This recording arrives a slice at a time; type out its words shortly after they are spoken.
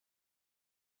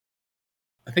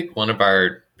I think one of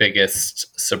our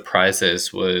biggest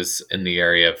surprises was in the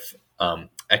area of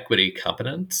equity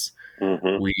competence.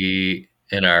 Hmm.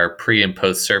 In our pre and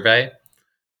post survey,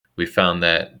 we found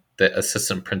that the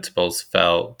assistant principals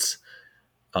felt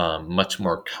much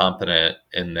more competent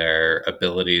in their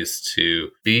abilities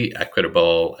to be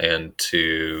equitable and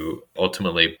to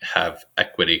ultimately have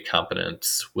equity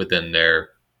competence within their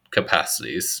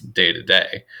capacities day to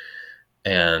day.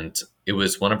 And it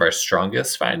was one of our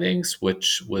strongest findings,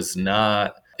 which was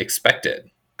not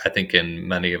expected. I think in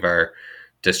many of our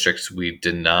districts, we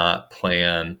did not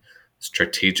plan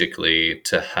strategically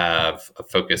to have a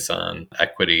focus on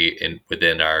equity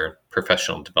within our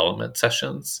professional development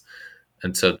sessions.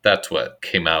 And so that's what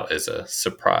came out as a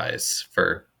surprise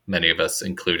for many of us,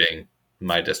 including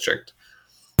my district.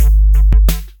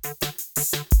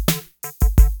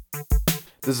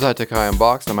 This is High Tech High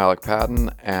Unboxed. I'm Alec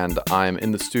Patton, and I'm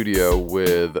in the studio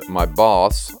with my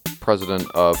boss, president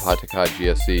of High Tech High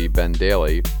GSC, Ben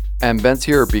Daly. And Ben's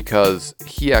here because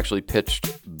he actually pitched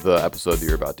the episode that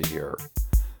you're about to hear.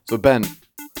 So Ben,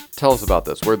 tell us about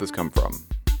this. Where'd this come from?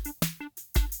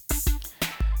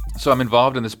 So I'm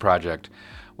involved in this project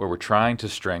where we're trying to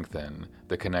strengthen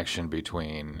the connection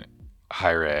between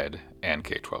higher ed and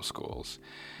K-12 schools.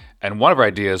 And one of our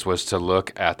ideas was to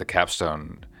look at the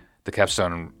capstone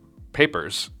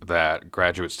papers that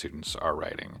graduate students are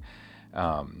writing.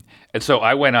 And so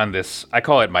I went on this, I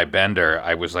call it my bender.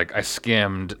 I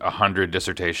skimmed 100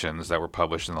 dissertations that were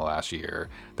published in the last year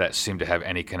that seemed to have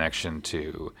any connection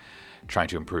to trying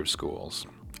to improve schools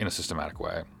in a systematic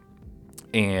way.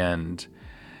 And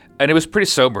it was pretty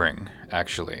sobering,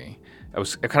 actually. I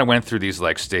kind of went through these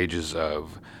like stages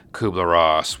of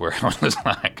Kubler-Ross where I was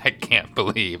like, I can't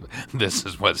believe this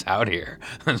is what's out here.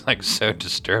 It's like so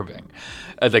disturbing.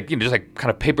 Just like kind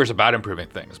of papers about improving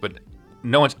things, but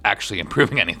no one's actually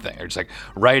improving anything. They're just like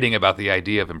writing about the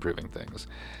idea of improving things.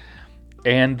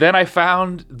 And then I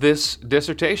found this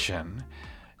dissertation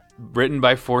written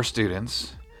by 4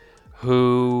 students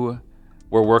who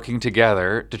were working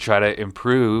together to try to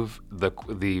improve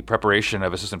the preparation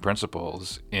of assistant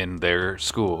principals in their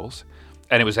schools.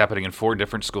 And it was happening in 4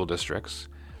 different school districts.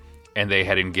 And they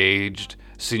had engaged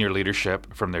senior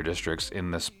leadership from their districts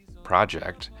in this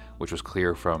project, which was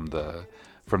clear from the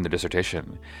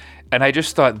dissertation. And I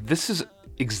just thought, this is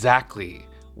exactly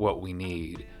what we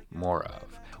need more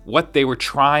of. What they were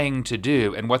trying to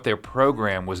do and what their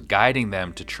program was guiding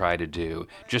them to try to do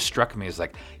just struck me as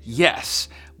like, yes,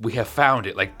 we have found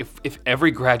it. Like if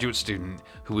every graduate student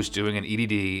who was doing an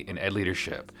EDD in ed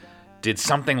leadership did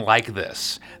something like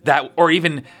this, that, or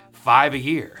even 5 a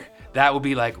year, that would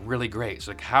be like really great.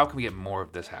 So like, how can we get more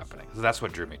of this happening? So that's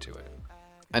what drew me to it.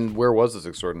 And where was this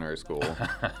extraordinary school?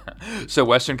 So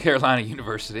Western Carolina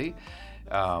University.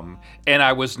 And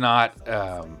I was not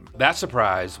that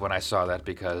surprised when I saw that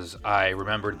because I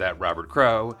remembered that Robert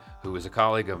Crow, who is a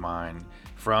colleague of mine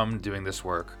from doing this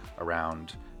work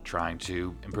around trying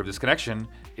to improve this connection,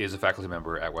 is a faculty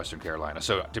member at Western Carolina.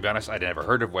 So to be honest, I'd never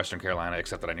heard of Western Carolina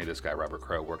except that I knew this guy, Robert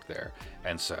Crow, worked there.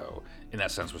 And so in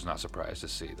that sense was not surprised to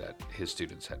see that his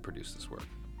students had produced this work.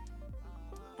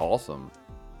 Awesome.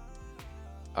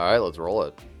 All right, let's roll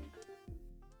it.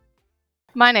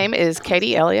 My name is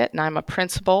Katie Elliott, and I'm a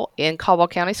principal in Caldwell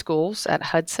County Schools at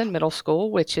Hudson Middle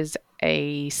School, which is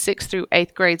a 6th through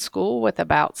 8th grade school with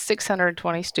about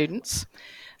 620 students.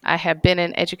 I have been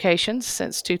in education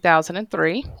since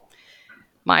 2003.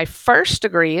 My first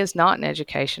degree is not in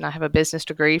education. I have a business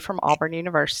degree from Auburn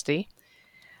University.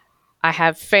 I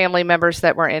have family members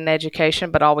that were in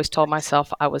education, but always told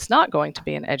myself I was not going to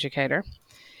be an educator.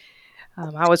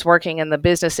 I was working in the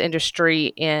business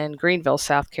industry in Greenville,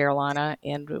 South Carolina,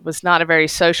 and it was not a very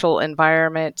social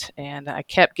environment. And I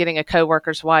kept getting a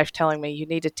coworker's wife telling me, you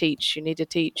need to teach, you need to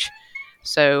teach.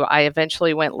 So I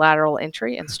eventually went lateral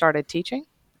entry and started teaching.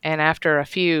 And after a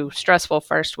few stressful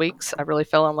first weeks, I really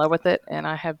fell in love with it, and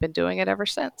I have been doing it ever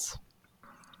since.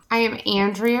 I am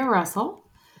Andrea Russell.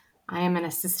 I am an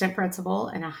assistant principal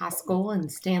in a high school in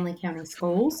Stanley County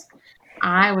Schools.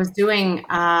 I was doing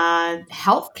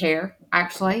healthcare,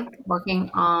 actually, working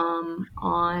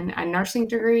on a nursing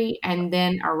degree and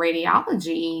then a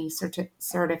radiology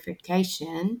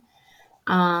certification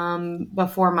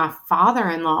before my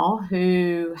father-in-law,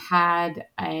 who had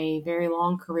a very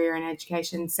long career in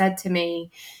education, said to me,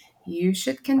 you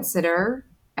should consider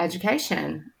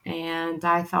education. And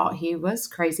I thought he was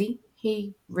crazy.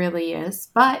 He really is,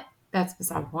 but that's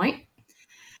beside the point.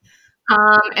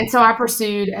 And so I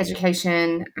pursued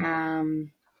education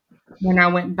when I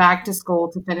went back to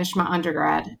school to finish my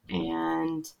undergrad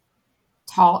and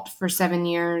taught for 7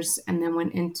 years and then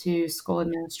went into school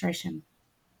administration.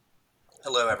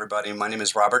 Hello, everybody. My name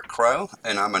is Robert Crow,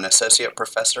 and I'm an associate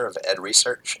professor of ed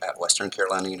research at Western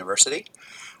Carolina University.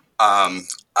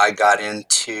 I got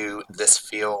into this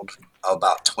field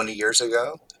about 20 years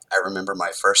ago. I remember my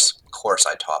first course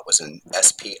I taught was in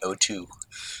SPO2,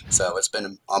 so it's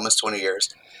been almost 20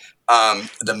 years.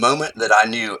 The moment that I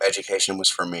knew education was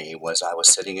for me was I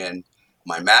was sitting in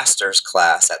my master's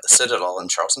class at the Citadel in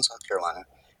Charleston, South Carolina,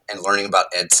 and learning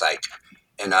about EdPsych.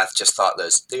 And I just thought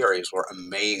those theories were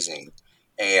amazing.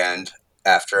 And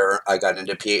after I got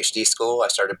into PhD school, I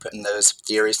started putting those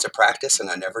theories to practice, and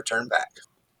I never turned back.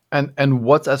 And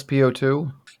what's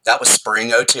SPO2? That was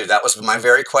Spring '02. That was my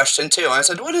very question, too. I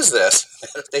said, what is this?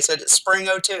 They said, it's Spring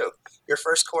 '02, your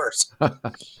first course.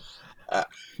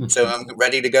 So I'm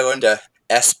ready to go into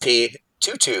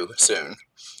SP22 soon.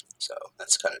 So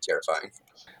that's kind of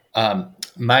terrifying.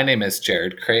 My name is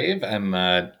Jared Crave. I'm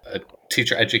a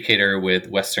teacher educator with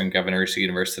Western Governors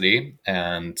University,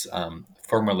 and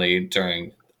formerly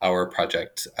during our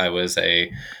project, I was a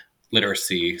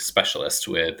literacy specialist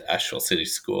with Asheville City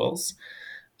Schools.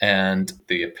 And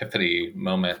the epiphany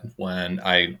moment when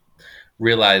I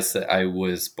realized that I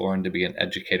was born to be an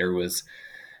educator was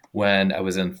when I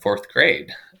was in fourth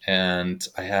grade. And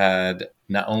I had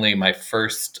not only my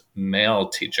first male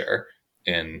teacher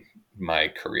in my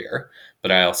career,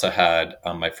 but I also had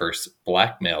my first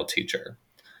Black male teacher.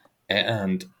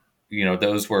 And,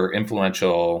 those were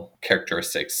influential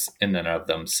characteristics in and of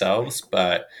themselves,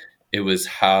 but it was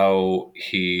how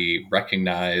he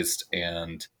recognized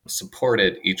and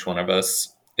supported each one of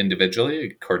us individually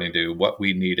according to what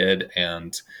we needed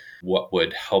and what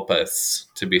would help us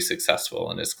to be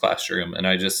successful in his classroom. And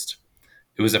it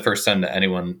was the first time that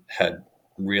anyone had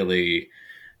really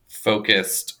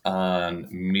focused on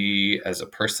me as a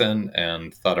person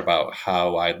and thought about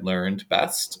how I learned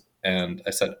best. And I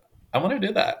said, I want to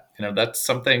do that. That's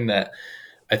something that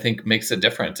I think makes a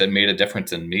difference and made a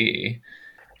difference in me.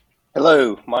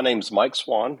 Hello, my name is Mike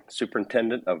Swan,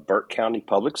 Superintendent of Burke County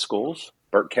Public Schools.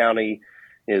 Burke County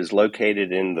is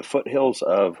located in the foothills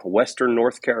of Western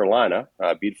North Carolina,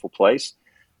 a beautiful place.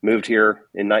 Moved here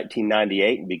in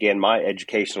 1998 and began my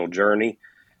educational journey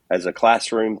as a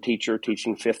classroom teacher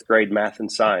teaching fifth grade math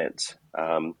and science.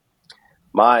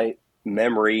 My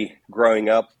memory growing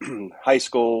up, high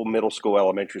school, middle school,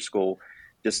 elementary school,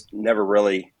 just never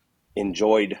really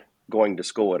enjoyed going to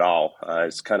school at all.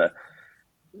 It's kind of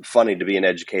funny to be an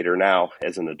educator now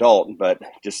as an adult, but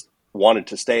just wanted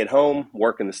to stay at home,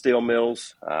 work in the steel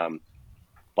mills,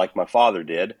 like my father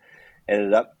did.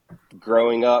 Ended up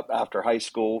growing up after high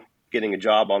school, getting a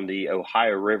job on the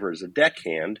Ohio River as a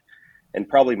deckhand. And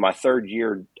probably my third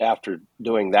year after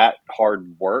doing that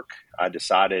hard work, I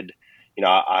decided,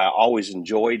 I always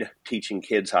enjoyed teaching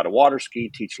kids how to water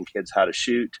ski, teaching kids how to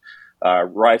shoot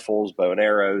rifles, bow and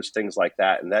arrows, things like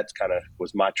that. And that kind of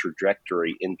was my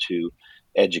trajectory into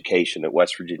education at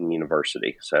West Virginia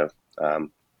University. So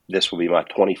this will be my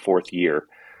 24th year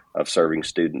of serving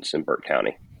students in Burke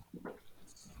County.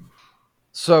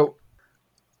 So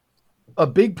a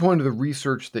big point of the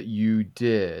research that you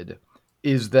did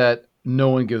is that no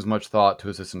one gives much thought to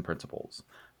assistant principals,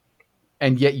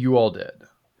 and yet you all did.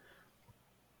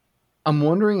 I'm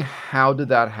wondering, how did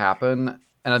that happen?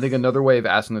 And I think another way of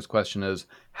asking this question is,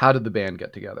 how did the band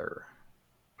get together?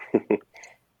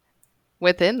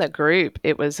 Within the group,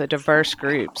 it was a diverse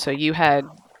group. So you had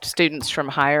students from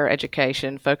higher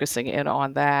education focusing in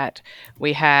on that.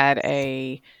 We had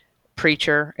a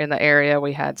preacher in the area.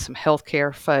 We had some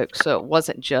healthcare folks. So it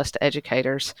wasn't just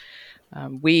educators.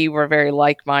 We were very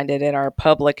like-minded in our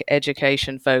public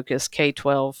education focus,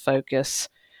 K-12 focus,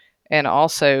 and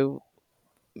also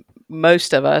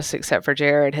most of us, except for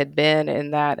Jared, had been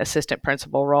in that assistant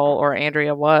principal role, or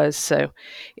Andrea was. So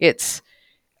it's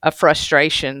a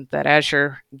frustration that as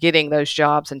you're getting those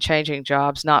jobs and changing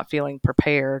jobs, not feeling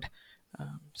prepared.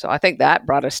 So I think that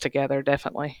brought us together,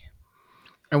 definitely.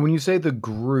 And when you say the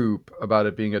group, about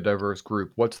it being a diverse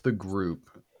group, what's the group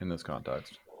in this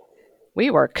context?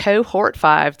 We were cohort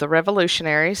 5, the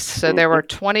revolutionaries. So there were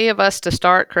 20 of us to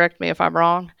start, correct me if I'm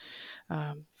wrong,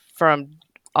 from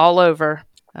all over.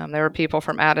 There were people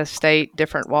from out of state,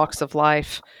 different walks of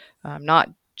life, not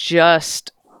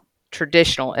just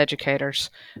traditional educators.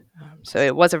 So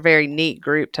it was a very neat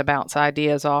group to bounce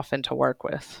ideas off and to work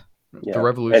with. Yeah. The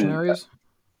revolutionaries?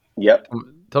 Yep.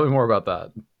 Tell me more about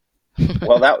that.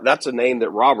 Well, that's a name that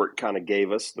Robert kind of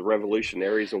gave us, the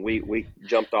revolutionaries, and we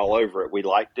jumped all over it. We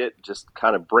liked it. Just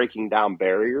kind of breaking down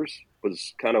barriers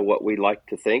was kind of what we liked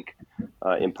to think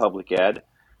in public ed.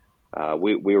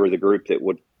 We were the group that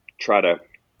would try to,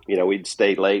 we'd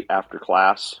stay late after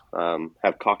class,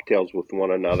 have cocktails with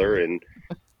one another, and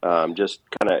just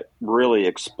kind of really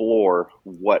explore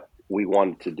what we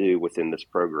wanted to do within this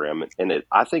program. And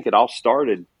I think it all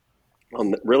started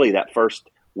on really that first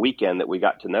weekend that we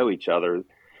got to know each other.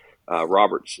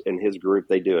 Roberts and his group,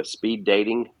 they do a speed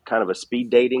dating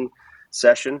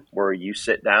session where you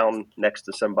sit down next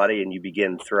to somebody and you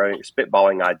begin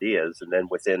spitballing ideas. And then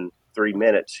within 3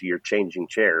 minutes, you're changing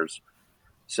chairs.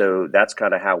 So that's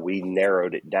kind of how we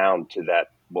narrowed it down to that,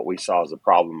 what we saw as a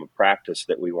problem of practice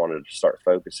that we wanted to start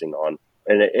focusing on.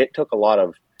 And it took a lot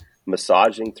of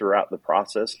massaging throughout the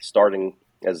process, starting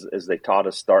as they taught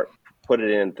us, put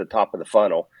it in at the top of the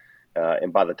funnel.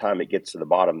 And by the time it gets to the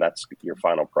bottom, that's your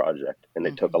final project. And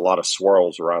it took a lot of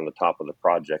swirls around the top of the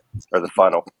project or the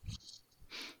funnel.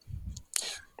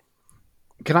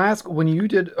 Can I ask, when you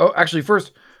did, actually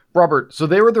first, Robert, so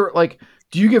they were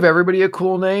do you give everybody a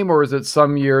cool name, or is it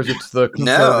some years it's the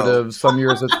conservatives, some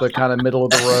years it's the kind of middle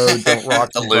of the road, don't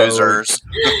rock the losers?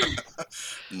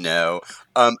 No.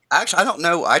 Actually, I don't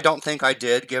know. I don't think I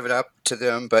did give it up to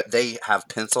them, but they have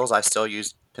pencils. I still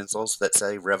use pencils that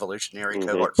say Revolutionary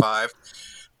Cohort 5.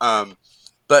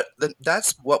 But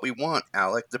that's what we want,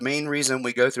 Alec. The main reason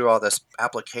we go through all this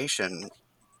application,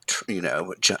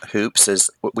 hoops is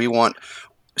we want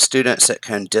students that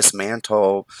can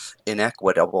dismantle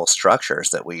inequitable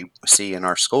structures that we see in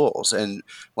our schools. And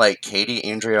like Katie,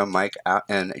 Andrea, Mike,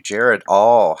 and Jared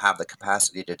all have the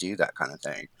capacity to do that kind of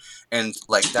thing. And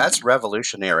that's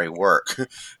revolutionary work,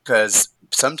 because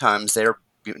sometimes they're,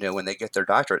 when they get their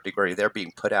doctorate degree, they're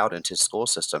being put out into school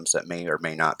systems that may or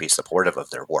may not be supportive of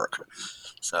their work.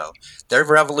 So they're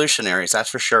revolutionaries, that's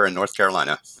for sure, in North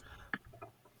Carolina.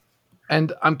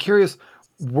 And I'm curious,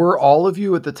 were all of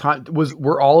you at the time,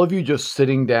 were all of you just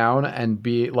sitting down and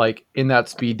be in that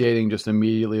speed dating just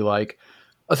immediately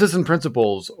assistant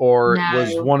principals, or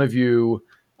was one of you,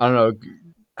 I don't know,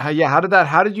 how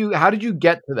did you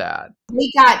get to that?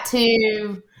 We got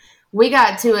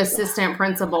to assistant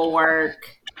principal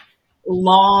work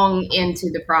long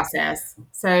into the process.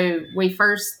 So we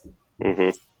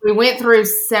went through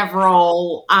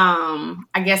several,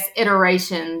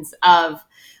 iterations of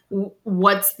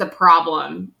what's the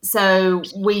problem. So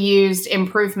we used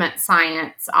improvement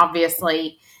science,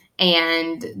 obviously,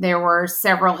 and there were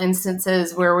several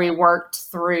instances where we worked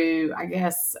through,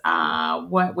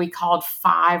 what we called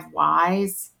 5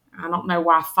 whys. I don't know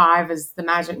why 5 is the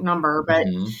magic number, but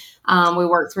we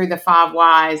worked through the 5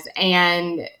 whys.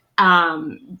 And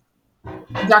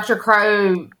Dr.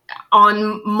 Crow,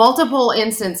 on multiple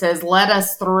instances, led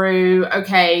us through,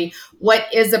 okay, what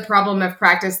is a problem of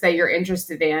practice that you're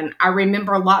interested in? I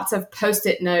remember lots of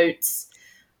Post-it notes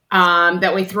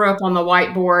that we threw up on the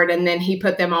whiteboard, and then he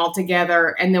put them all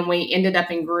together, and then we ended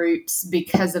up in groups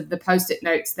because of the Post-it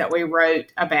notes that we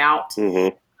wrote about.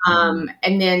 And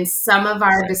then some of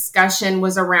our discussion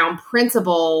was around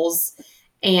principals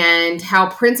and how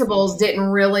principals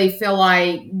didn't really feel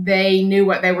like they knew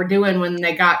what they were doing when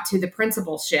they got to the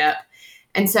principalship.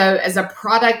 And so as a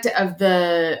product of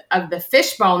the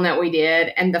fishbone that we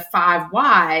did and the 5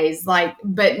 whys,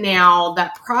 but now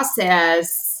that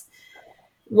process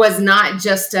was not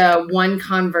just a one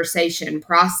conversation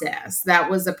process.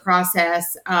 That was a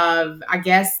process of,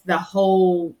 the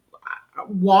whole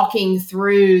walking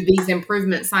through these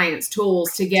improvement science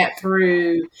tools to get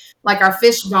through our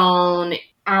fishbone.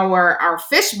 Our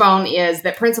fishbone is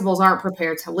that principals aren't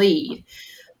prepared to lead.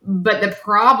 But the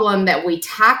problem that we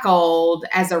tackled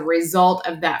as a result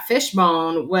of that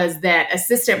fishbone was that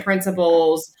assistant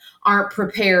principals aren't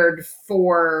prepared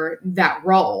for that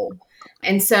role.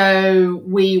 And so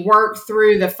we worked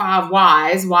through the 5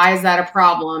 whys. Why is that a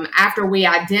problem? After we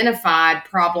identified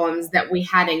problems that we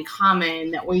had in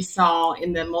common that we saw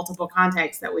in the multiple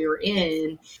contexts that we were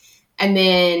in, and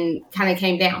then kind of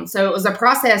came down. So it was a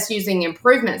process using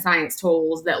improvement science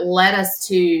tools that led us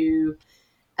to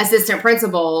assistant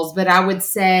principals. But I would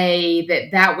say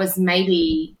that was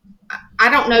maybe, I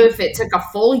don't know if it took a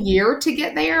full year to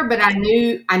get there, but I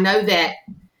know that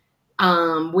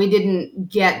we didn't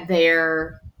get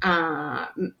there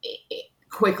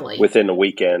quickly. Within a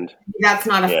weekend. That's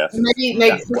not maybe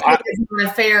it's not a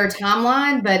fair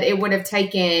timeline, but it would have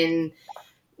taken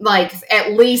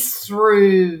at least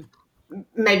through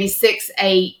maybe 6,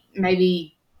 8,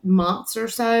 maybe months or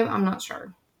so. I'm not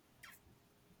sure.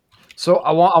 So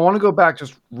I want to go back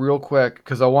just real quick,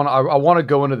 because I want to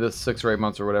go into this 6 or 8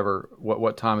 months or whatever,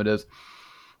 what time it is.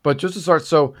 But just to start,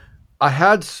 so I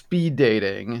had speed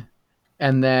dating,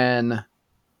 and then,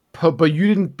 but you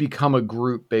didn't become a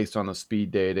group based on the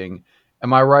speed dating.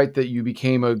 Am I right that you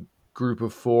became a group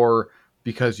of 4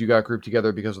 because you got grouped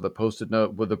together because of the Post-it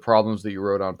note, with the problems that you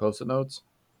wrote on Post-it notes?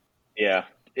 Yeah.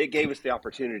 it gave us the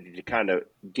opportunity to kind of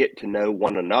get to know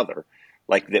one another.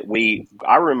 Like that,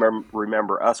 I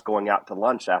remember us going out to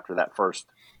lunch after that first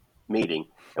meeting,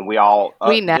 and we all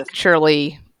we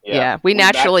naturally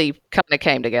kind of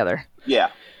came together. Yeah.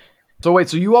 So wait,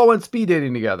 so you all went speed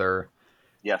dating together?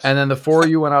 Yes. And then the four of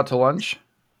you went out to lunch?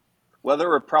 Well, there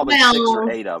were probably 6 or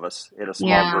 8 of us in a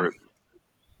small group.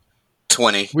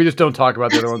 20. We just don't talk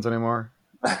about the other ones anymore.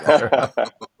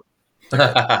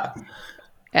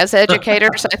 As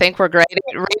educators, I think we're great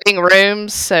at reading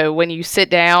rooms. So when you sit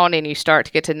down and you start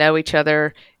to get to know each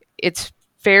other, it's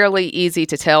fairly easy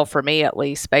to tell, for me at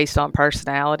least, based on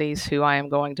personalities, who I am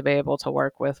going to be able to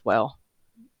work with well.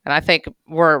 And I think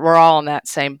we're all in that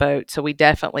same boat. So we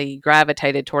definitely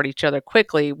gravitated toward each other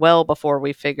quickly, well before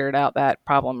we figured out that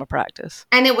problem of practice.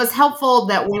 And it was helpful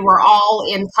that we were all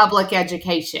in public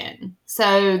education.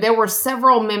 So there were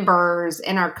several members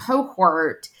in our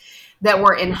cohort that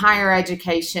were in higher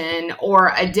education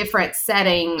or a different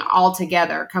setting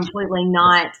altogether, completely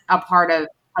not a part of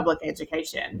public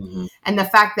education. Mm-hmm. And the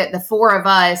fact that the four of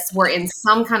us were in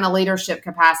some kind of leadership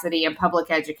capacity in public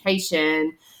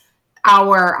education,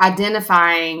 our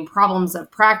identifying problems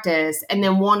of practice and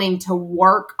then wanting to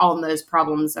work on those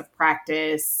problems of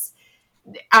practice.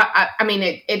 I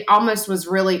mean, it almost was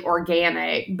really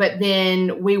organic, but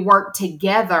then we worked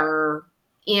together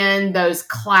in those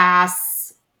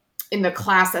in the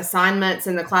class assignments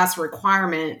and the class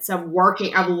requirements of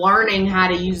learning how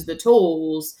to use the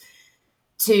tools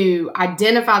to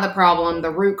identify the problem,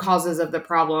 the root causes of the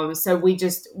problem. So we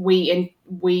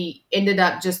ended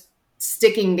up just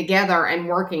sticking together and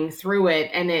working through it,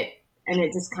 and it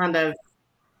just kind of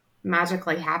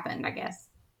magically happened, I guess.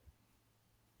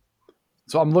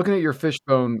 So I'm looking at your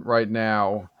fishbone right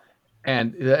now,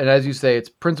 and as you say, it's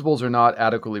principals are not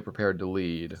adequately prepared to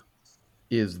lead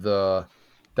is that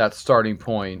starting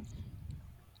point.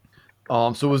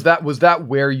 So was that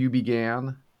where you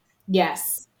began?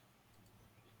 Yes.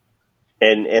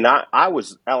 And I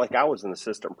was an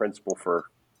assistant principal for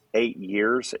 8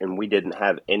 years, and we didn't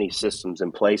have any systems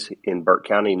in place in Burke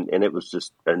County, and it was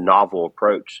just a novel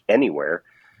approach anywhere.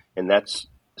 And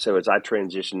so as I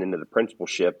transitioned into the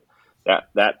principalship,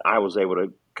 that I was able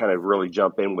to kind of really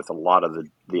jump in with a lot of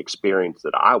the experience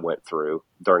that I went through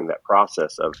during that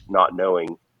process of not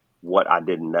knowing what I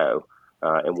didn't know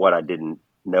and what I didn't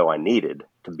know I needed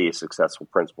to be a successful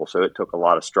principal. So it took a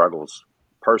lot of struggles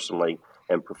personally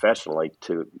and professionally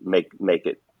to make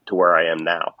it to where I am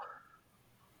now.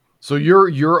 So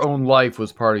your own life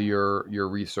was part of your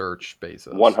research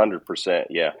basis. 100%,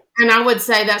 yeah. And I would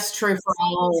say that's true for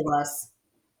all of us.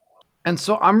 And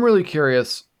so I'm really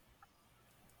curious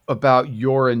about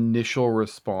your initial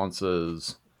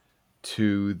responses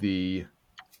to the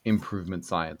improvement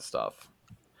science stuff.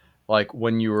 Like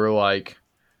when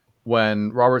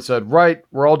Robert said, right,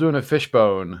 we're all doing a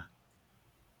fishbone.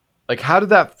 Like, how did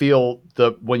that feel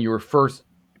when you were first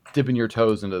dipping your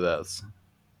toes into this?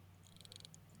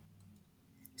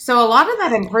 So a lot of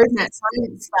that improvement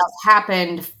science stuff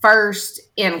happened first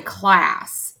in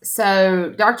class.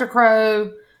 So Dr.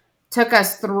 Crow took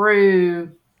us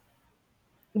through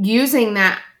using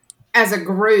that as a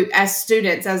group, as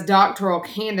students, as doctoral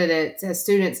candidates, as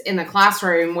students in the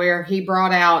classroom, where he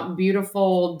brought out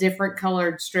beautiful, different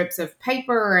colored strips of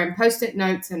paper and Post-it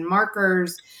notes and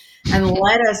markers and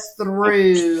led us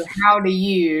through how to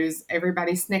use,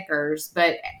 everybody snickers,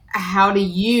 but how to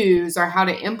use or how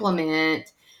to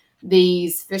implement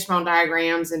these fishbone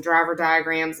diagrams and driver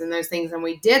diagrams and those things. And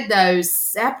we did those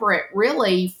separate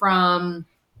really from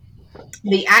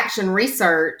the action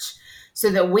research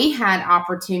so that we had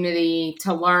opportunity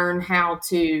to learn how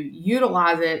to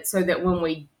utilize it so that when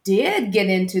we did get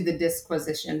into the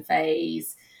disquisition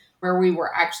phase where we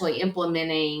were actually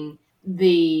implementing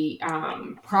the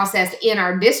process in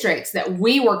our districts, that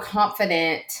we were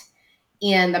confident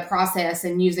in the process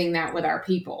and using that with our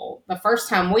people. The first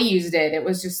time we used it, it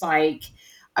was just like,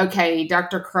 okay,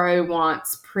 Dr. Crow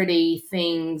wants pretty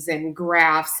things and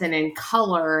graphs and in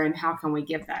color, and how can we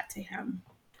give that to him?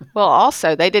 Well,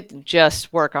 also, they didn't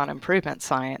just work on improvement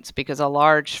science, because a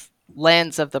large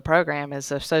lens of the program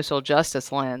is a social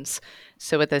justice lens.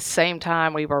 So at the same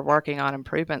time we were working on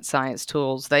improvement science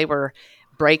tools, they were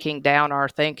breaking down our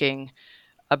thinking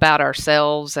about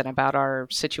ourselves and about our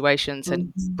situations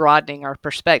and broadening our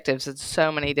perspectives in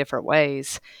so many different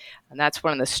ways. And that's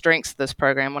one of the strengths of this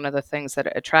program, one of the things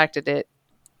that attracted it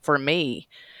for me,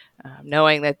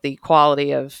 knowing that the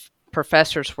quality of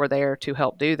professors were there to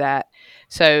help do that.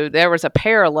 So there was a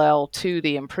parallel to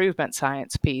the improvement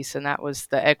science piece, and that was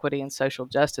the equity and social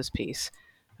justice piece,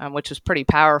 which was pretty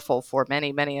powerful for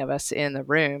many, many of us in the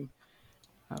room.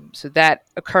 So that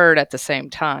occurred at the same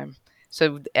time.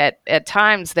 So at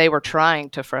times they were trying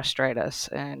to frustrate us,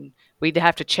 and we'd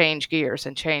have to change gears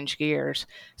and change gears.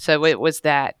 So it was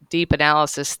that deep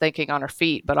analysis, thinking on our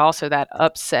feet, but also that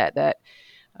upset, that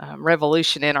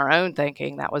revolution in our own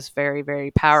thinking that was very,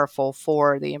 very powerful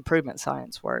for the improvement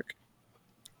science work.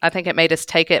 I think it made us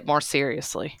take it more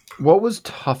seriously. What was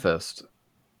toughest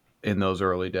in those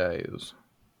early days?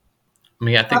 I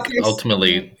mean, I think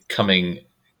ultimately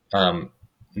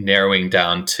narrowing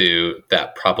down to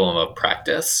that problem of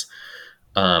practice.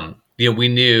 We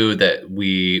knew that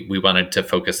we wanted to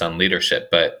focus on leadership,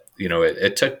 but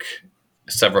it took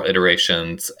several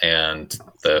iterations and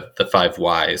the 5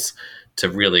 whys to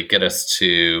really get us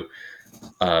to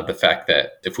the fact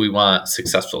that if we want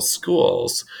successful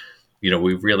schools,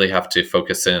 we really have to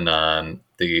focus in on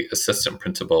the assistant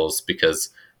principals,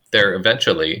 because they're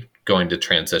eventually going to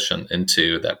transition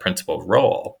into that principal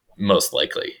role, most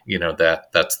likely.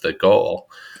 That's the goal.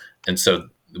 And so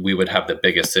we would have the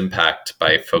biggest impact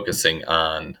by focusing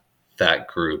on that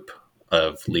group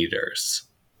of leaders.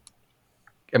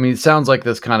 I mean, it sounds like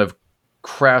this kind of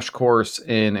crash course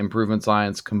in improvement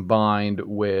science combined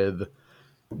with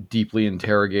deeply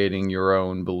interrogating your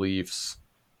own beliefs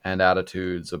and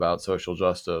attitudes about social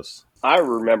justice. I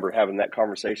remember having that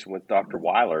conversation with Dr.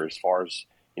 Weiler as far as,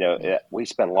 we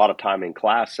spent a lot of time in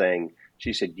class saying,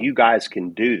 she said, you guys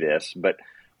can do this, but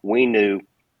we knew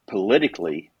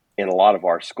politically in a lot of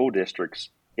our school districts,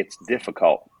 it's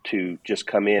difficult to just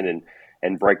come in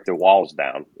and break the walls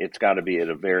down. It's got to be at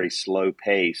a very slow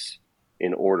pace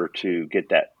in order to get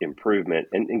that improvement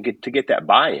and get that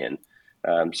buy-in.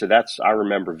 So I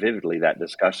remember vividly that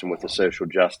discussion with the social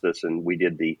justice, and we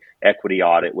did the equity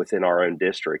audit within our own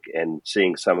district and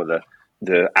seeing some of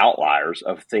the outliers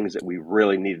of things that we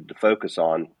really needed to focus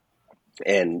on,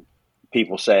 and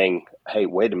people saying, hey,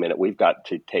 wait a minute, we've got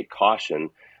to take caution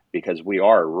because we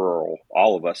are rural.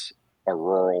 All of us are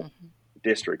rural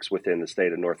districts within the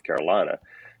state of North Carolina.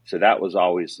 So that was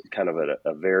always kind of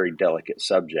a very delicate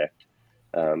subject.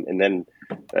 And then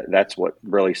that's what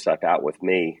really stuck out with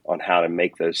me on how to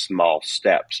make those small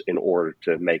steps in order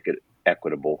to make it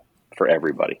equitable for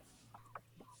everybody.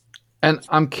 And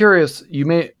I'm curious, you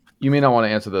may not want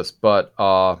to answer this, but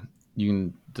you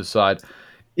can decide.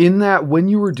 In that, when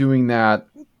you were doing that,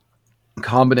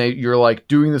 you're like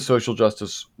doing the social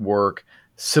justice work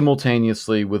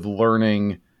simultaneously with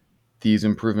learning these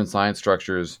improvement science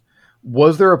structures.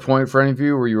 Was there a point for any of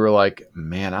you where you were like,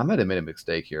 man, I might have made a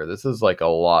mistake here. This is like a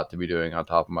lot to be doing on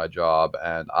top of my job,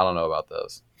 and I don't know about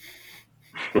this.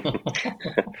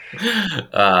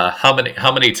 How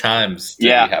many times did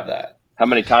we have that? How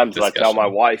many times did I tell my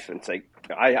wife and say,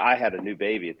 I had a new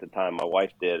baby at the time, my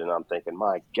wife did, and I'm thinking,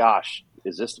 my gosh,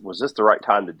 was this the right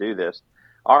time to do this?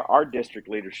 Our district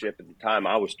leadership at the time,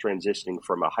 I was transitioning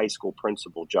from a high school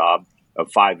principal job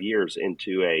of 5 years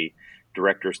into a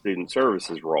director of student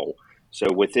services role. So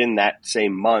within that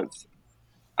same month,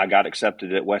 I got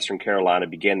accepted at Western Carolina,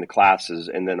 began the classes,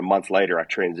 and then a month later, I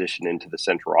transitioned into the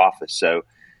central office. So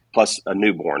plus a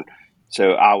newborn.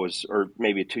 So or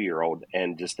maybe a 2-year-old,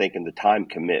 and just thinking the time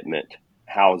commitment,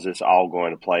 how is this all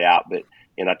going to play out?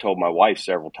 And I told my wife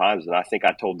several times, and I think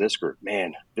I told this group,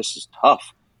 man, this is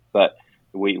tough. But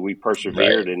we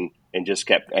persevered and just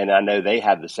kept, and I know they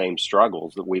had the same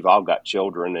struggles, that we've all got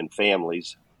children and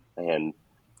families, and,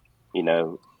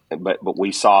 but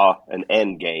we saw an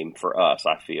end game for us.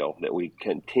 I feel that we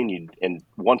continued. And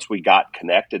once we got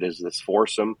connected as this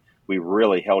foursome, we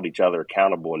really held each other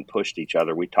accountable and pushed each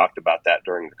other. We talked about that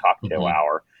during the cocktail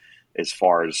hour, as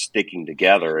far as sticking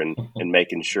together and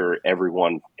making sure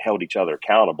everyone held each other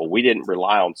accountable. We didn't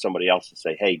rely on somebody else to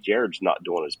say, hey, Jared's not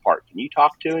doing his part. Can you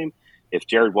talk to him? If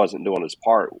Jared wasn't doing his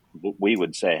part, we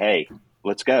would say, hey,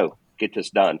 let's go get this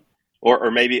done.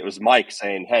 Or maybe it was Mike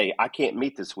saying, hey, I can't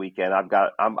meet this weekend.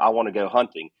 I want to go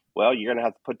hunting. Well, you're going to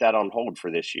have to put that on hold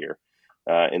for this year.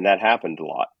 And that happened a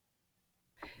lot.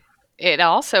 It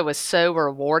also was so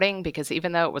rewarding, because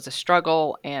even though it was a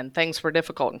struggle and things were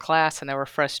difficult in class and there were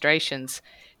frustrations,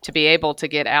 to be able to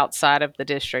get outside of the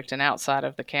district and outside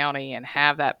of the county and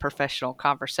have that professional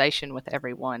conversation with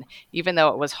everyone, even though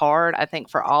it was hard, I think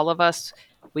for all of us,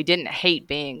 we didn't hate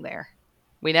being there.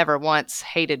 We never once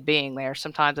hated being there.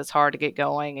 Sometimes it's hard to get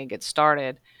going and get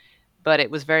started, but it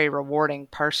was very rewarding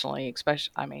personally,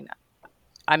 especially,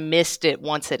 I missed it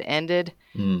once it ended.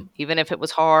 Even if it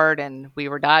was hard and we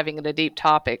were diving into deep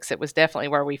topics, it was definitely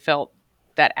where we felt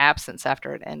that absence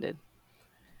after it ended.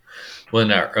 Well,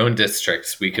 in our own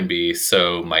districts, we can be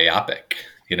so myopic,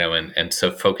 and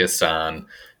so focused on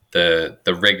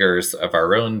the rigors of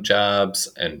our own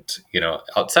jobs, and,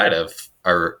 outside of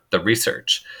the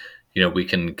research, we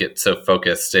can get so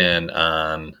focused in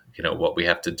on, what we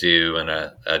have to do in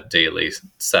a daily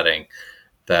setting,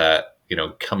 that,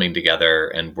 coming together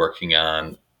and working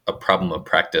on a problem of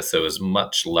practice that was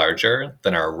much larger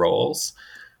than our roles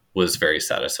was very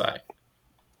satisfying.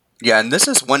 Yeah, and this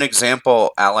is one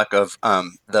example, Alec, of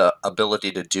the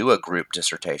ability to do a group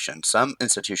dissertation. Some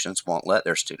institutions won't let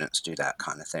their students do that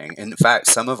kind of thing. In fact,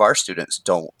 some of our students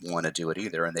don't want to do it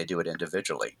either, and they do it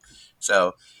individually.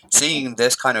 So seeing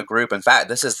this kind of group, in fact,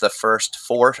 this is the first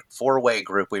four-way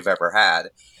group we've ever had,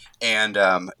 and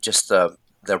just the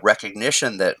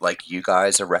recognition that, like, you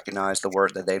guys have recognized the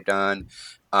work that they've done,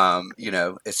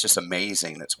 it's just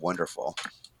amazing. It's wonderful.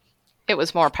 It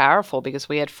was more powerful because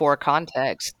we had 4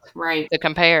 contexts Right. to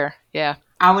compare. Yeah.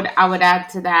 I would add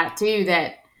to that too,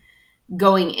 that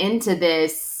going into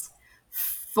this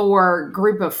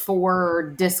group of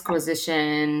 4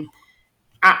 disquisition,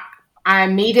 I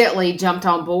immediately jumped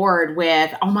on board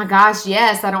with, oh my gosh,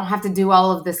 yes, I don't have to do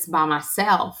all of this by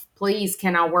myself. Please,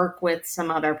 can I work with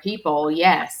some other people?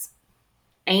 Yes.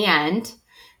 And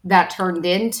that turned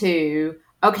into,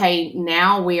 okay,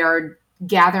 now we are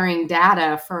gathering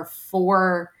data for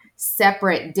 4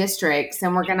 separate districts,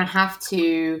 and we're going to have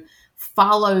to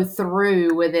follow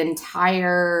through with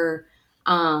entire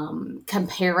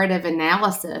comparative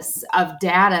analysis of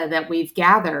data that we've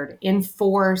gathered in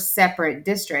 4 separate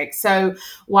districts. So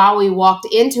while we walked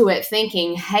into it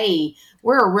thinking, hey,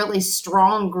 we're a really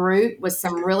strong group with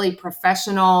some really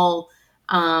professional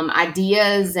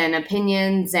ideas and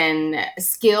opinions and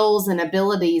skills and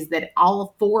abilities that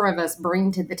all 4 of us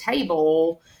bring to the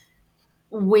table,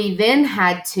 we then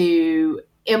had to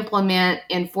implement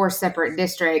in 4 separate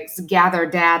districts, gather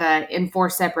data in 4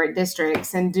 separate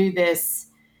districts, and do this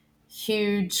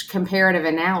huge comparative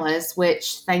analysis,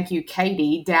 which, thank you,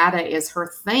 Katie, data is her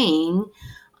thing.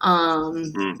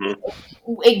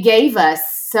 It gave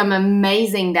us some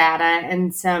amazing data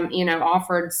and some,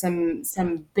 offered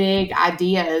some big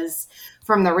ideas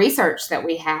from the research that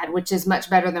we had, which is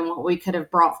much better than what we could have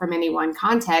brought from any one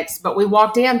context. But we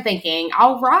walked in thinking,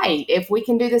 all right, if we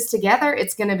can do this together,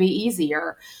 it's going to be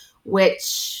easier,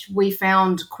 which we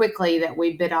found quickly that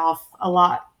we bit off a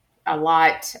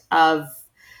lot of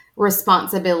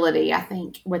responsibility, I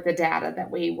think, with the data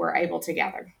that we were able to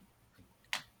gather.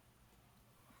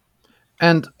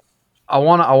 And I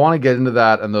want to get into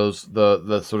that and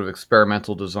the sort of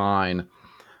experimental design.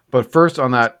 But first,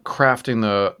 on that crafting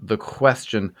the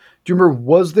question, do you remember,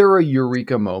 was there a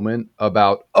eureka moment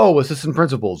about, assistant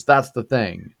principals, that's the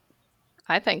thing?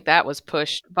 I think that was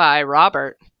pushed by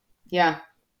Robert. Yeah.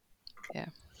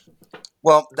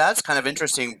 Well, that's kind of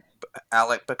interesting,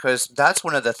 Alec, because that's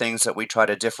one of the things that we try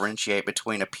to differentiate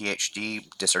between a PhD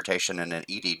dissertation and an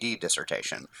EDD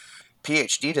dissertation.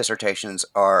 PhD dissertations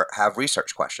have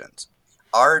research questions.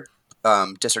 Our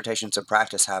dissertations of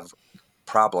practice have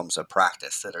problems of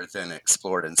practice that are then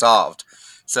explored and solved.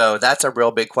 So that's a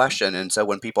real big question. And so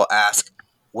when people ask,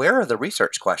 where are the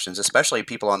research questions, especially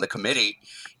people on the committee,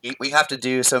 we have to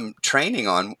do some training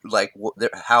on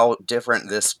how different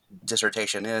this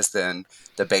dissertation is than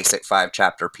the basic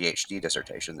 5-chapter PhD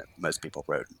dissertation that most people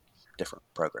wrote in different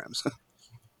programs.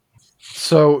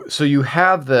 So you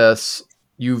have this.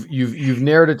 You've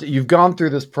narrated. You've gone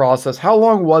through this process. How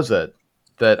long was it?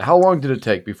 How long did it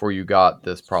take before you got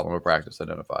this problem of practice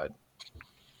identified?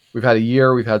 We've had a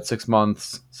year. We've had 6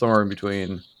 months. Somewhere in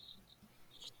between.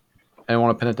 Anyone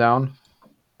want to pin it down?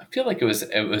 I feel like it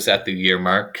was at the year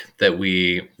mark that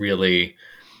we really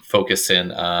focused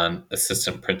in on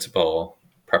assistant principal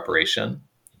preparation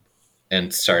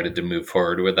and started to move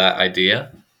forward with that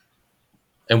idea.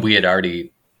 And we had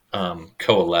already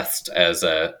coalesced as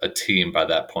a team by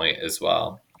that point as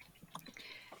well.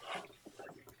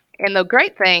 And the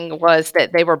great thing was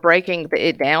that they were breaking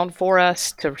it down for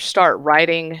us to start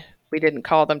writing. We didn't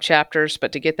call them chapters,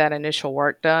 but to get that initial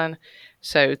work done.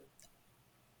 So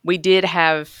we did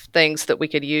have things that we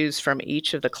could use from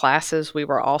each of the classes we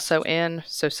were also in.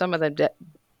 So some of them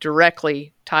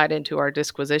directly tied into our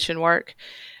disquisition work,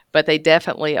 but they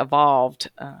definitely evolved.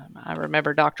 I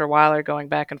remember Dr. Weiler going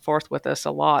back and forth with us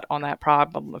a lot on that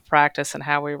problem of practice and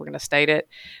how we were going to state it,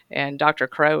 and Dr.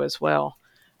 Crow as well.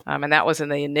 And that was in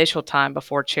the initial time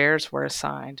before chairs were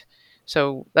assigned.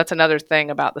 So that's another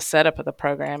thing about the setup of the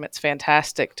program. It's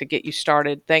fantastic to get you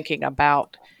started thinking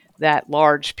about that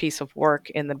large piece of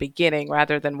work in the beginning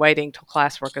rather than waiting till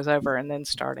classwork is over and then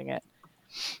starting it.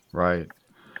 Right.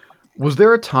 Was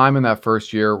there a time in that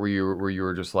first year where you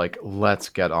were just like, let's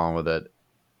get on with it?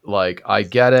 Like, I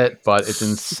get it, but it's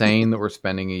insane that we're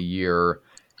spending a year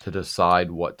to decide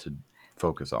what to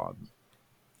focus on.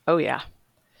 Oh, yeah.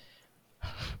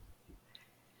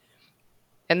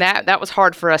 And that was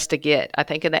hard for us to get. I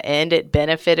think in the end, it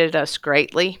benefited us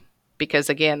greatly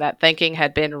because, again, that thinking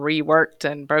had been reworked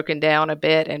and broken down a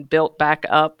bit and built back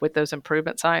up with those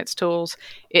improvement science tools.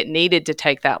 It needed to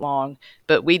take that long,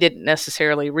 but we didn't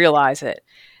necessarily realize it.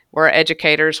 We're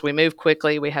educators. We move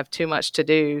quickly. We have too much to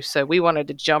do. So we wanted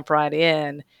to jump right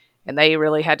in, and they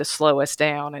really had to slow us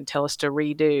down and tell us to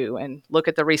redo and look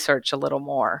at the research a little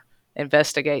more,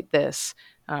 investigate this.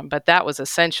 But that was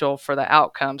essential for the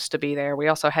outcomes to be there. We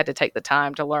also had to take the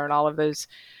time to learn all of those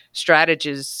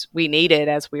strategies we needed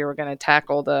as we were going to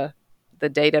tackle the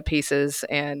data pieces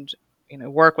and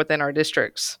work within our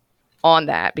districts on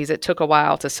that, because it took a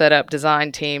while to set up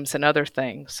design teams and other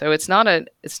things. So it's not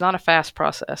a fast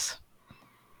process.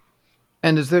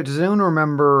 And does anyone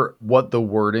remember what the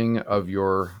wording of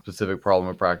your specific problem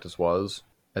of practice was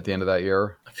at the end of that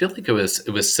year? I feel like it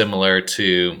was similar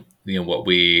to what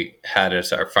we had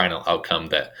as our final outcome,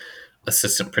 that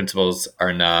assistant principals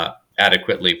are not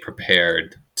adequately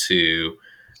prepared to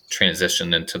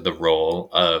transition into the role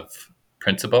of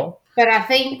principal. But I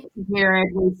think, Jared,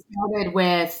 we started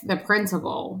with the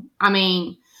principal. I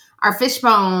mean, our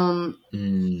fishbone,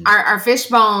 our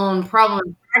fishbone problem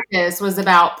of practice was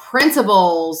about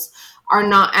principals are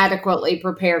not adequately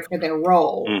prepared for their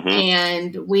role.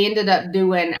 And we ended up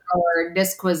doing our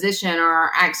disquisition or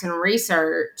our action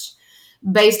research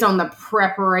based on the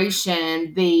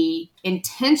preparation, the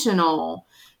intentional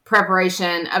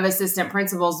preparation of assistant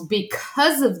principals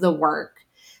because of the work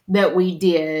that we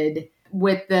did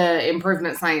with the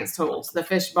improvement science tools, the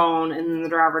fishbone and the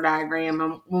driver diagram.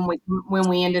 And when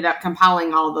we ended up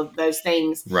compiling all of those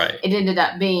things, right, it ended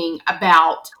up being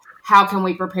about how can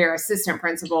we prepare assistant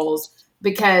principals,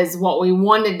 because what we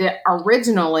wanted to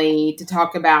originally to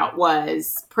talk about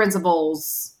was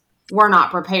principals were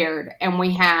not prepared. And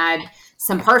we had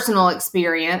some personal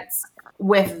experience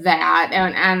with that.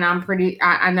 And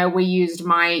I know we used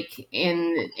Mike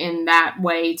in that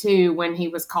way too, when he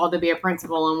was called to be a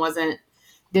principal and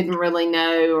didn't really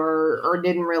know or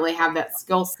didn't really have that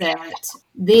skill set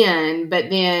then.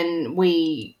 But then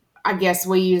I guess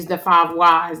we used the 5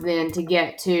 whys then to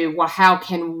get to, well, how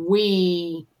can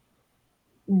we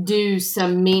do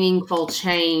some meaningful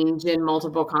change in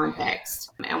multiple contexts?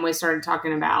 And we started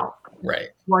talking about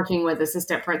working with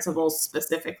assistant principals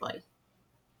specifically.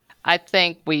 I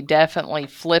think we definitely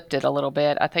flipped it a little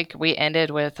bit. I think we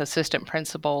ended with assistant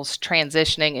principals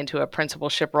transitioning into a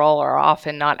principalship role are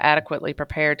often not adequately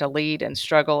prepared to lead and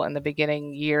struggle in the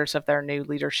beginning years of their new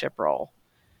leadership role.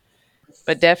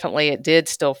 But definitely it did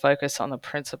still focus on the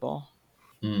principal.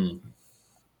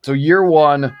 So year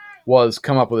 1 was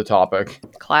come up with a topic.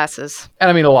 Classes. And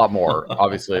I mean a lot more,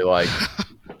 obviously.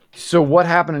 So what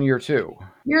happened in year 2?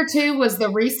 Year 2 was the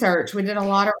research. We did a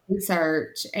lot of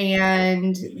research,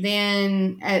 and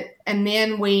then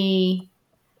we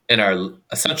in our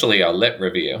essentially our lit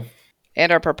review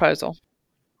and our proposal.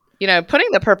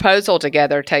 Putting the proposal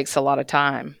together takes a lot of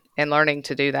time and learning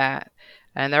to do that.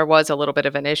 And there was a little bit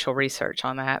of initial research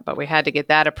on that, but we had to get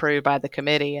that approved by the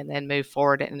committee and then move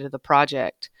forward into the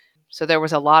project. So there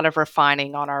was a lot of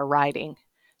refining on our writing.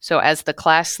 So as the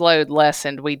class load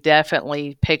lessened, we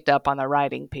definitely picked up on the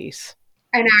writing piece.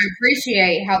 And I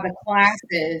appreciate how the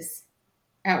classes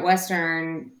at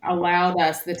Western allowed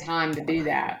us the time to do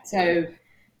that. So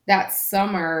that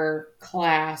summer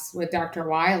class with Dr.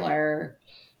 Weiler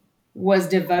was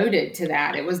devoted to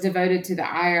that. It was devoted to the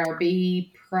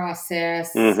IRB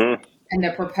process and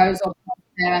the proposal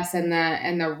process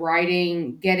and the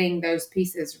writing, getting those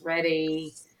pieces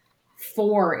ready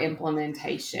for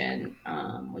implementation.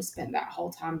 We spent that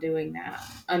whole time doing that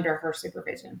under her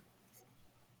supervision.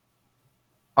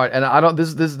 All right, and I don't.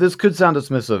 This could sound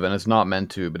dismissive, and it's not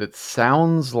meant to, but it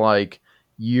sounds like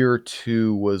year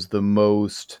 2 was the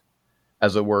most,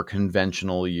 as it were,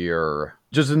 conventional year.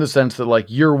 Just in the sense that,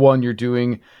 year 1, you're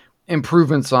doing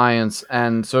improvement science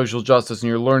and social justice, and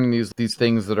you're learning these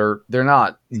things that they're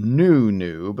not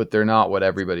new, but they're not what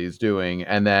everybody's doing.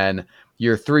 And then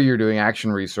year 3, you're doing action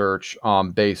research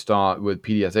based on with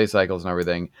PDSA cycles and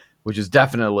everything, which is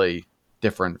definitely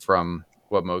different from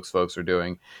what most folks are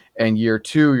doing. And year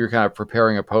 2, you're kind of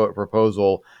preparing a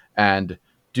proposal and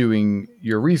doing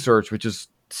your research, which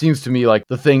seems to me like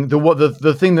the thing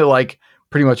that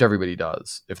pretty much everybody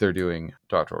does if they're doing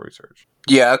doctoral research.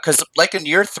 Yeah, because in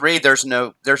year 3, there's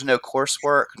no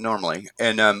coursework normally,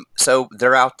 and so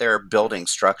they're out there building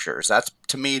structures. That's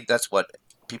what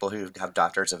people who have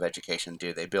doctors of education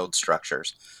do. They build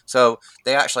structures. So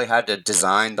they actually had to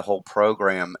design the whole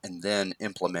program and then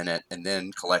implement it and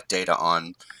then collect data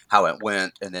on how it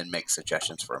went and then make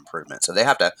suggestions for improvement. So they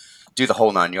have to do the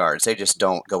whole 9 yards. They just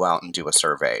don't go out and do a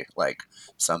survey like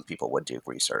some people would do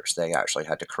research. They actually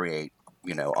had to create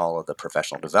all of the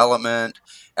professional development,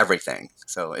 everything.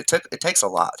 So it takes a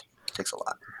lot. It takes a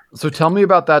lot. So tell me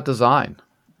about that design.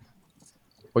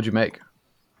 What'd you make?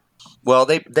 Well,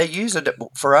 they use it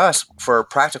for us for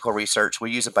practical research.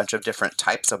 We use a bunch of different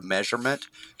types of measurement.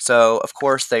 So, of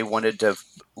course, they wanted to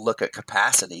look at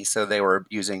capacity. So they were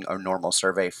using a normal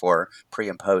survey for pre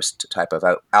and post type of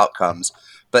outcomes.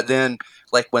 But then,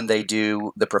 like when they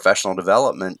do the professional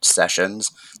development sessions,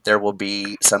 there will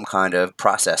be some kind of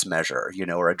process measure,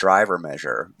 or a driver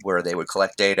measure where they would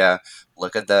collect data,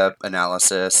 look at the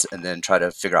analysis, and then try to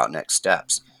figure out next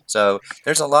steps. So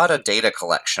there's a lot of data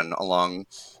collection along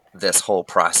this whole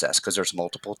process because there's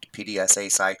multiple PDSA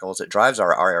cycles. It drives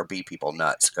our IRB people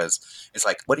nuts because it's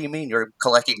like, what do you mean you're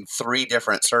collecting 3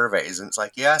 different surveys? And it's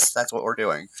like, yes, that's what we're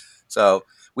doing. So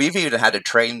we've even had to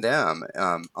train them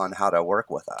on how to work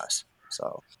with us.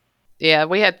 So Yeah,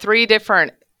 we had 3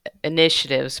 different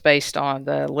initiatives based on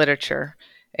the literature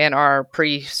and our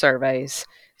pre-surveys.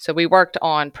 So we worked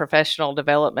on professional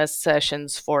development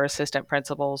sessions for assistant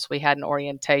principals. We had an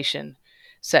orientation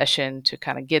session to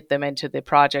kind of get them into the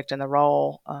project and the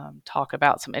role, talk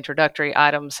about some introductory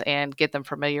items and get them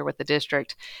familiar with the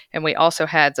district. And we also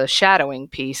had the shadowing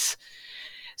piece.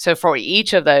 So for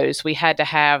each of those, we had to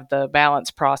have the balance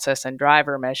process and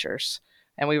driver measures.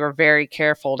 And we were very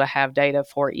careful to have data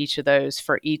for each of those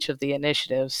for each of the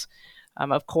initiatives.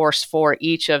 Of course, for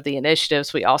each of the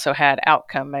initiatives, we also had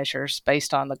outcome measures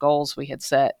based on the goals we had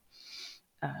set.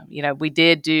 We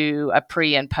did do a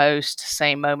pre and post,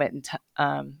 same moment,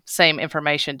 same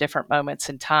information, different moments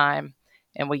in time.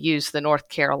 And we used the North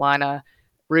Carolina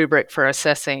rubric for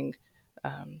assessing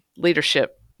the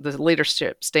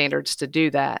leadership standards to do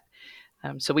that.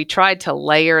 So we tried to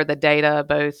layer the data,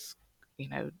 both,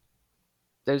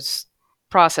 those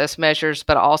process measures,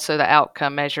 but also the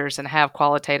outcome measures, and have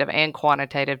qualitative and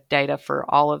quantitative data for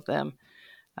all of them.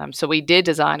 So we did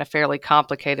design a fairly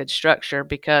complicated structure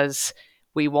because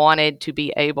we wanted to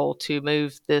be able to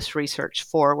move this research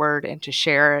forward and to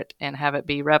share it and have it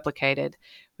be replicated.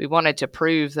 We wanted to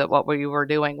prove that what we were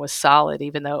doing was solid,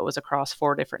 even though it was across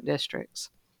 4 different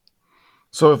districts.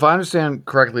 So if I understand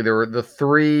correctly, there were the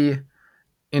 3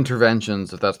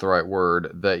 interventions, if that's the right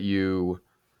word, that you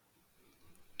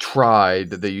tried,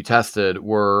 that you tested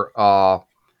were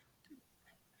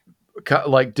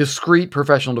like discrete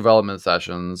professional development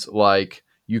sessions. Like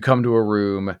you come to a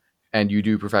room and you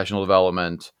do professional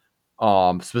development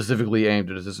specifically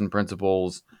aimed at assistant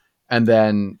principals, and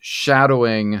then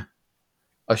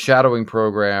a shadowing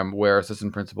program where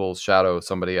assistant principals shadow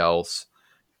somebody else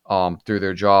through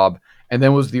their job. And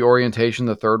then was the orientation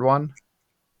the third one?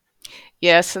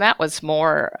 Yes, and that was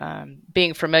more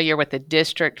being familiar with the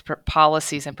district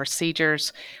policies and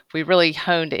procedures. We really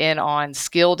honed in on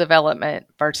skill development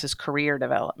versus career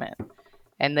development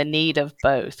and the need of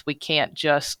both. We can't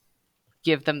just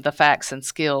give them the facts and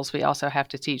skills. We also have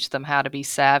to teach them how to be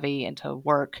savvy and to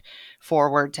work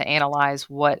forward to analyze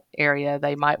what area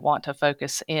they might want to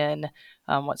focus in,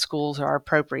 what schools are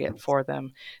appropriate for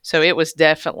them. So it was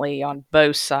definitely on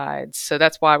both sides. So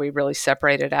that's why we really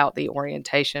separated out the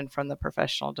orientation from the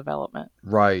professional development.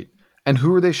 Right. And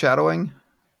who were they shadowing?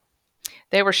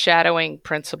 They were shadowing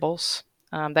principals.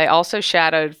 They also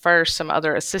shadowed first some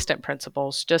other assistant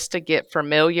principals just to get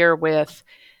familiar with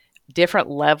different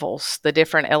levels, the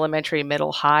different elementary,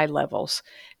 middle, high levels.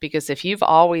 Because if you've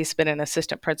always been an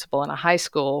assistant principal in a high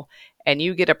school and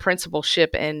you get a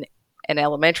principalship in an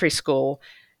elementary school,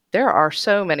 there are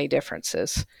so many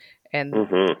differences. And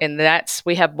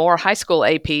we have more high school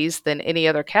APs than any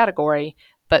other category,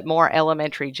 but more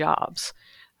elementary jobs.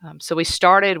 So we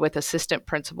started with assistant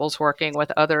principals working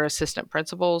with other assistant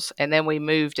principals, and then we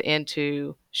moved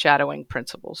into shadowing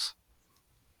principals.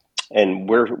 And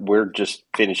we're just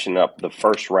finishing up the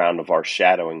first round of our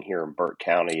shadowing here in Burke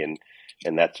County, and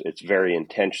it's very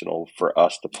intentional for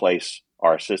us to place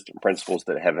our assistant principals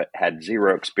that have had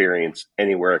 0 experience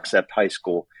anywhere except high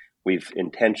school. We've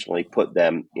intentionally put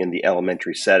them in the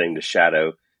elementary setting to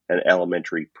shadow an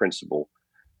elementary principal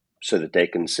so that they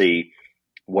can see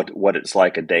what it's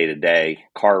like a day-to-day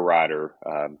car rider,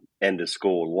 end of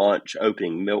school lunch,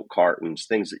 opening milk cartons,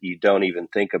 things that you don't even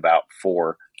think about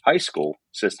for high school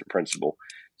assistant principal.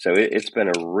 So it's been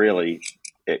a really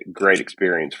great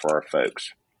experience for our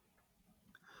folks.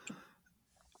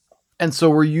 And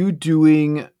so were you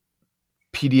doing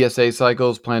PDSA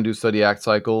cycles, Plan, Do, Study, Act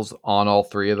cycles on all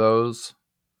 3 of those?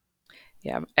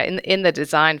 Yeah, in the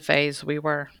design phase, we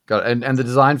were. Got it. And the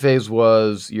design phase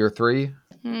was year 3?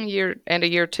 End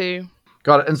of year 2.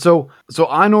 Got it. And so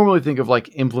I normally think of like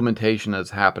implementation as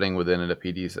happening within a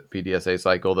PDSA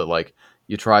cycle, that like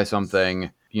you try something,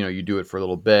 you do it for a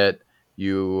little bit,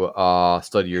 you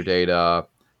study your data,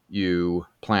 you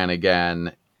plan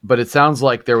again. But it sounds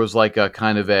like there was like a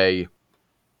kind of a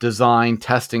design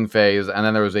testing phase, and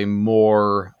then there was a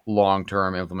more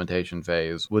long-term implementation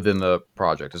phase within the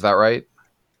project. Is that right?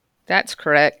 That's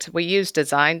correct. We use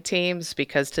design teams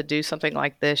because to do something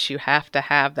like this, you have to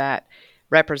have that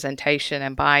representation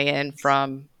and buy in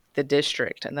from the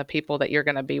district and the people that you're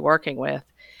going to be working with.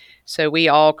 So we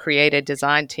all created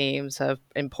design teams of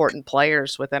important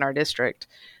players within our district.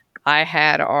 I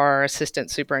had our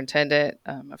assistant superintendent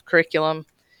of curriculum.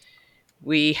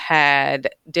 We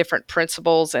had different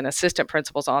principals and assistant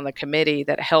principals on the committee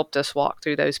that helped us walk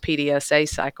through those PDSA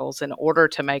cycles in order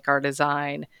to make our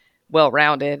design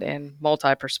well-rounded and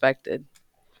multi-perspected.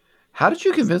 How did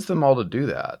you convince them all to do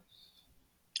that?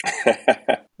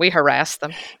 We harassed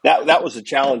them. That was a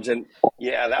challenge, and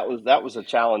that was a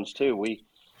challenge too.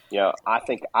 I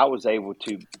think I was able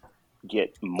to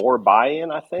get more buy-in.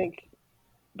 I think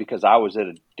because I was at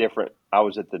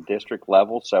the district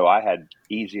level, so I had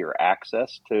easier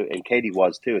access to, and Katie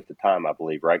was too at the time, I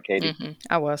believe, right, Katie? Mm-hmm.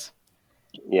 I was.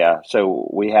 Yeah, so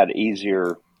we had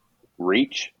easier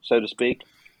reach, so to speak.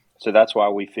 So that's why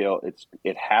we feel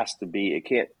it has to be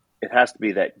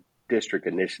that district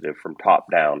initiative from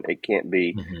top down. It can't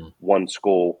be one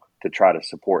school to try to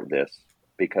support this,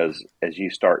 because as you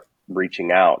start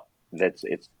reaching out,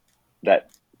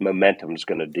 that momentum is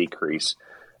going to decrease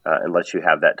unless you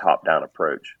have that top down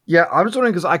approach. Yeah, I was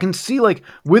wondering because I can see like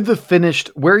with the finished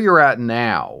where you're at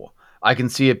now, I can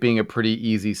see it being a pretty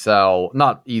easy sell,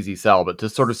 not easy sell, but to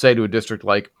sort of say to a district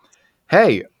like,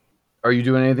 hey, are you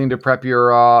doing anything to prep your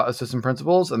assistant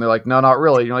principals? And they're like, no, not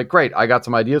really. You're like, great, I got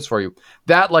some ideas for you.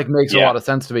 That like makes a lot of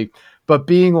sense to me. But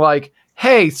being like,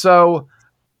 hey, so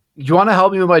you want to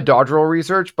help me with my dodgeball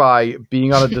research by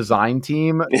being on a design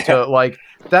team to like,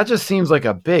 that just seems like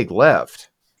a big lift.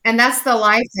 And that's the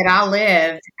life that I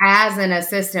lived as an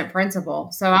assistant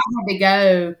principal. So I had to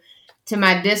go to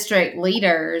my district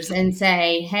leaders and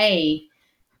say, hey,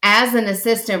 as an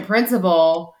assistant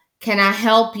principal, can I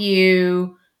help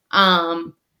you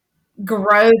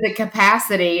grow the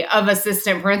capacity of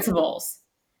assistant principals?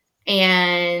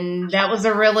 And that was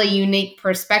a really unique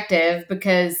perspective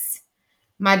because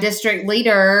my district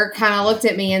leader kind of looked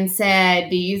at me and said,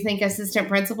 do you think assistant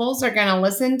principals are going to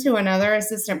listen to another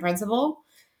assistant principal?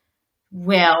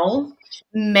 Well,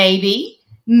 maybe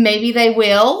they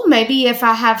will. Maybe if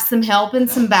I have some help and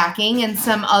some backing and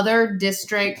some other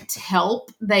district help,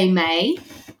 they may.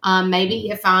 Maybe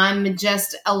if I'm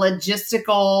just a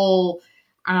logistical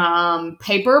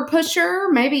paper pusher,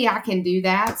 maybe I can do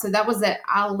that. So that was that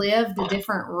I lived a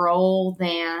different role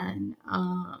than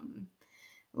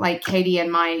like Katie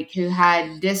and Mike, who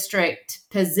had district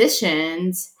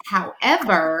positions.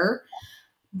 However,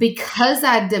 because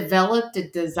I developed a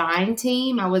design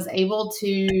team, I was able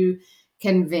to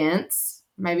convince,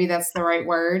 maybe that's the right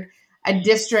word, a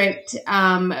district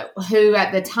who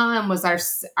at the time was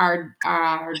our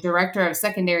director of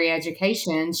secondary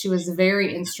education. She was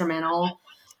very instrumental.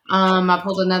 I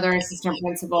pulled another assistant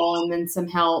principal and then some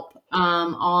help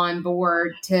on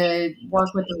board to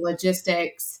work with the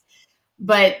logistics.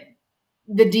 But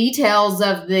the details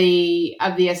of the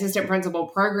assistant principal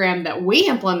program that we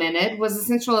implemented was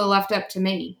essentially left up to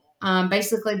me,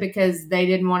 basically because they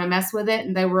didn't want to mess with it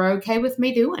and they were okay with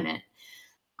me doing it.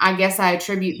 I guess I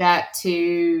attribute that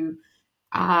to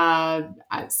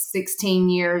 16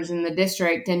 years in the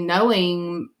district and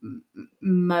knowing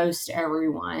most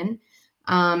everyone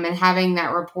and having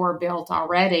that rapport built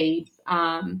already.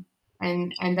 And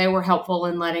they were helpful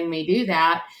in letting me do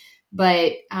that.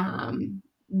 But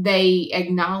they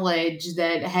acknowledge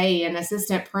that, hey, an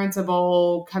assistant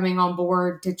principal coming on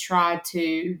board to try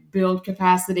to build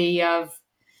capacity of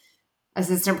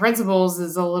assistant principals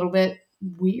is a little bit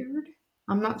weird.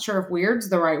 I'm not sure if weird's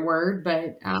the right word,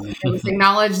 but it was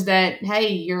acknowledged that, hey,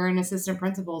 you're an assistant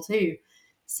principal too.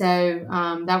 So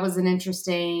that was an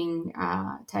interesting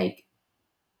take.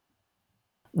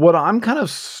 What I'm kind of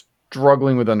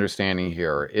struggling with understanding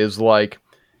here is like,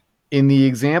 in the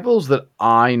examples that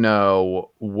I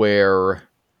know where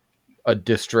a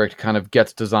district kind of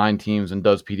gets design teams and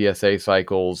does PDSA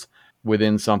cycles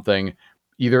within something,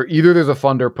 either there's a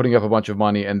funder putting up a bunch of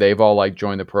money and they've all like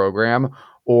joined the program,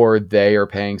 or they are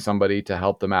paying somebody to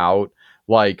help them out.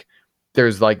 Like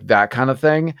there's like that kind of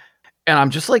thing. And I'm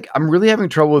just like, I'm really having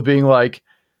trouble with being like,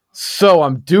 so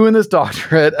I'm doing this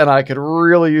doctorate and I could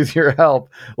really use your help.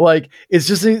 Like, it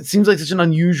seems like such an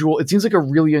unusual, it seems like a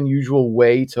really unusual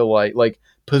way to like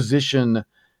position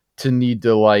to need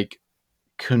to like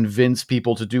convince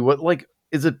people to do what, like,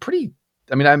 is it pretty,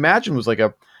 I mean, I imagine was like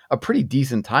a pretty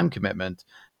decent time commitment.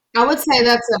 I would say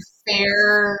that's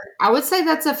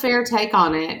a fair take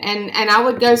on it. And I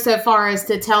would go so far as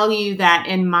to tell you that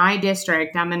in my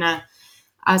district, I'm in a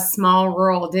small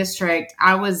rural district.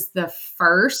 I was the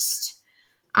first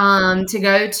to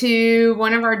go to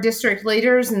one of our district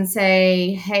leaders and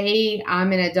say, "Hey,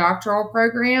 I'm in a doctoral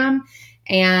program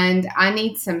and I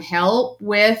need some help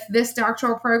with this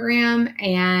doctoral program."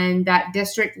 And that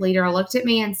district leader looked at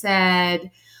me and said,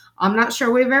 "I'm not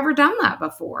sure we've ever done that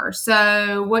before.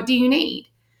 So what do you need?"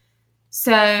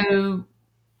 So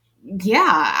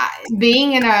yeah,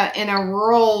 being in a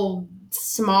rural,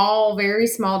 small, very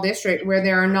small district where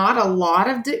there are not a lot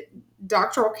of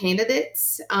doctoral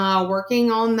candidates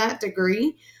working on that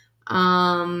degree,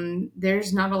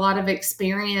 there's not a lot of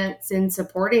experience in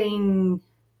supporting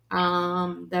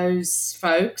those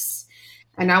folks.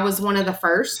 And I was one of the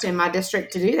first in my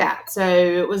district to do that. So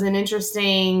it was an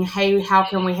interesting, hey, how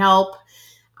can we help?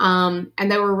 And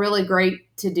they were really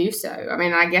great to do so. I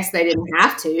mean, I guess they didn't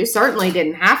have to, certainly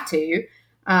didn't have to.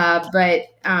 But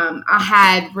I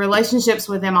had relationships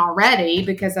with them already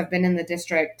because I've been in the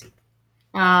district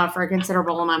for a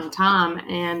considerable amount of time,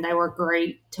 and they were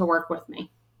great to work with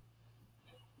me.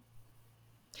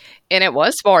 And it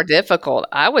was more difficult.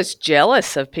 I was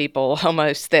jealous of people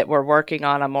almost that were working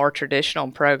on a more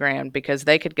traditional program because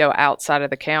they could go outside of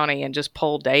the county and just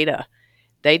pull data.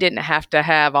 They didn't have to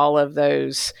have all of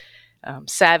those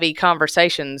savvy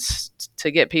conversations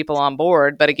to get people on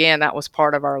board. But again, that was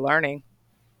part of our learning.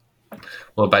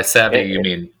 Well, by savvy, you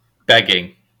mean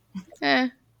begging.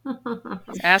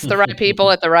 Ask the right people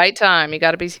at the right time. You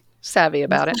got to be savvy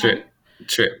about it.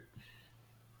 True.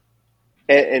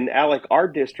 And Alec, our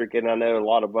district, and I know a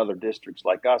lot of other districts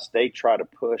like us, they try to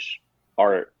push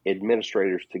our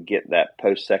administrators to get that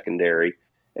post-secondary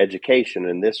education.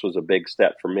 And this was a big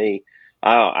step for me.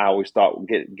 I always thought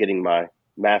getting my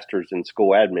master's in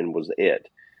school admin was it.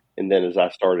 And then as I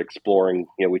started exploring,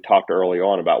 we talked early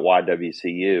on about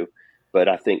YWCU, but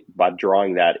I think by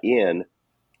drawing that in,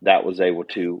 that was able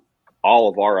to, all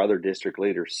of our other district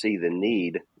leaders see the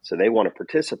need. So they want to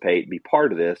participate, be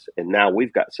part of this. And now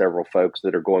we've got several folks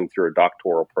that are going through a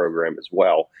doctoral program as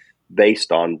well,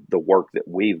 based on the work that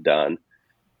we've done.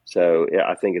 So yeah,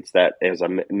 I think it's that, as I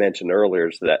mentioned earlier,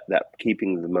 is that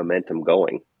keeping the momentum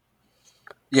going.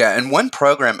 Yeah, and one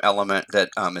program element that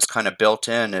is kind of built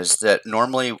in is that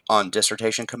normally on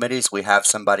dissertation committees, we have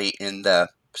somebody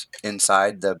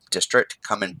inside the district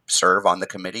come and serve on the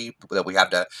committee. That we have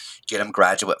to get them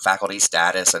graduate faculty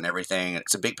status and everything.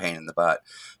 It's a big pain in the butt,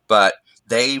 but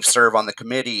they serve on the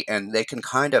committee and they can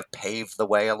kind of pave the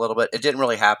way a little bit. It didn't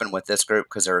really happen with this group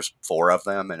because there's 4 of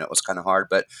them and it was kind of hard.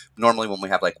 But normally when we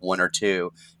have like 1 or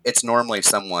 2, it's normally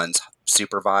someone's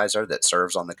supervisor that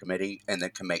serves on the committee and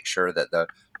then can make sure that the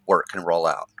work can roll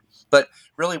out. But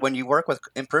really, when you work with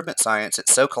improvement science,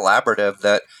 it's so collaborative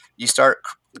that you start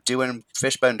doing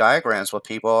fishbone diagrams with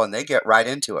people and they get right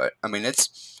into it. I mean,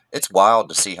 it's wild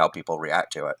to see how people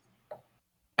react to it.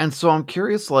 And so I'm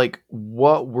curious,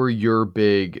 what were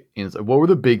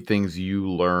the big things you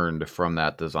learned from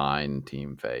that design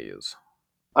team phase?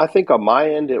 I think on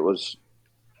my end, it was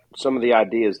some of the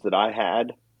ideas that I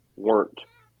had weren't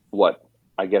what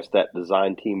I guess that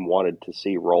design team wanted to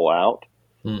see roll out.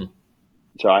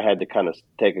 So I had to kind of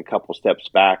take a couple steps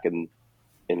back and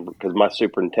because my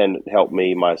superintendent helped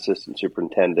me, my assistant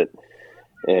superintendent,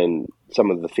 and some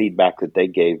of the feedback that they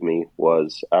gave me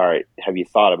was, all right, have you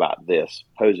thought about this?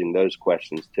 Posing those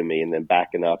questions to me and then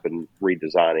backing up and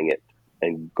redesigning it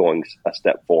and going a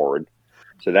step forward.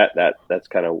 So that's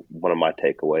kind of one of my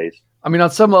takeaways. I mean,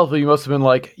 on some level, you must have been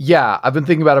like, yeah, I've been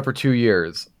thinking about it for 2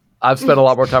 years. I've spent a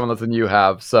lot more time on this than you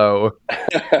have, so.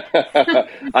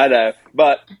 I know,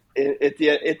 but at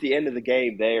the end of the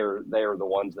game, they are the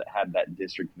ones that had that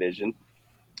district vision,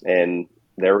 and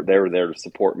they were there to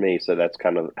support me. So that's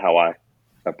kind of how I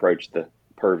approached the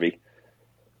PERVI.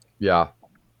 Yeah.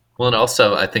 Well, and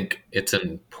also I think it's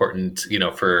important,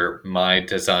 for my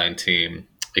design team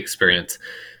experience.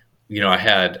 I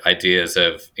had ideas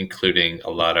of including a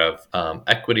lot of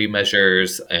equity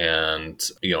measures and,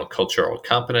 cultural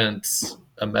competence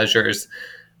measures.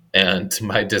 And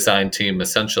my design team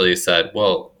essentially said,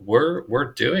 well,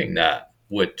 we're doing that,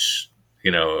 which,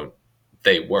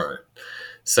 they weren't.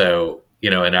 So,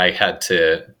 and I had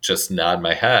to just nod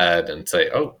my head and say,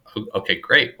 oh, okay,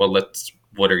 great. Well,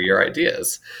 what are your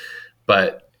ideas?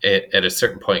 But at a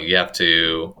certain point, you have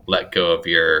to let go of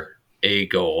your A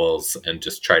goals and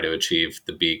just try to achieve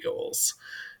the B goals.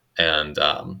 And,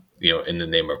 in the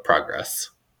name of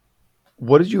progress.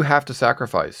 What did you have to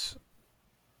sacrifice?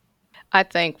 I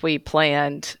think we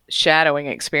planned shadowing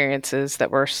experiences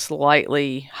that were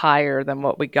slightly higher than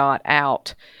what we got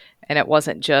out. And it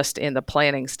wasn't just in the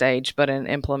planning stage, but in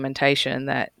implementation,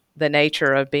 that the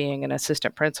nature of being an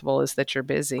assistant principal is that you're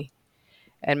busy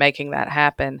and making that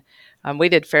happen. We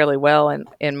did fairly well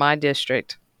in my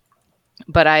district,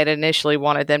 but I had initially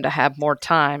wanted them to have more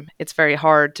time. It's very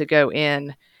hard to go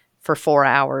in for 4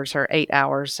 hours or 8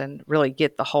 hours and really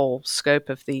get the whole scope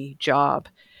of the job.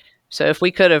 So if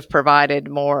we could have provided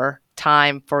more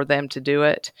time for them to do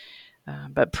it,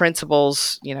 but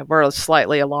principals, were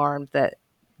slightly alarmed that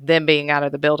them being out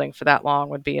of the building for that long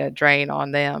would be a drain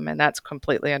on them, and that's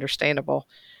completely understandable.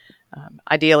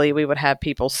 Ideally, we would have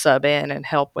people sub in and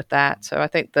help with that. So I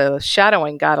think the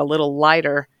shadowing got a little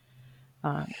lighter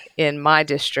in my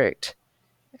district,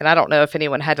 and I don't know if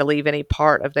anyone had to leave any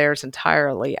part of theirs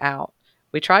entirely out.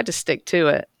 We tried to stick to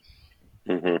it.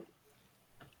 Mm-hmm.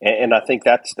 And I think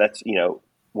that's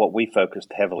what we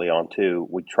focused heavily on too.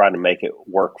 We try to make it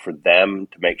work for them,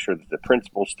 to make sure that the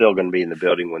principal's still going to be in the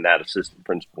building when that assistant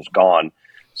principal's gone,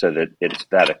 so that it's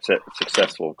that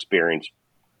successful experience.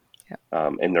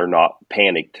 And they're not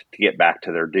panicked to get back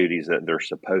to their duties that they're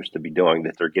supposed to be doing,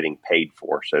 that they're getting paid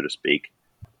for, so to speak.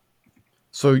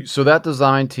 So that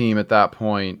design team at that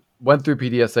point went through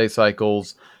PDSA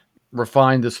cycles,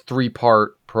 refined this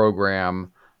 3-part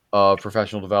program of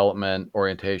professional development,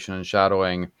 orientation, and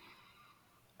shadowing.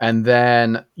 And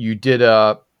then you did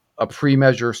a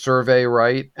pre-measure survey,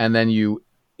 right? And then you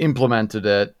implemented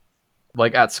it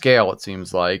like at scale, it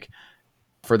seems like,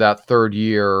 for that 3rd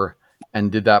year,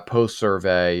 and did that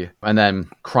post-survey, and then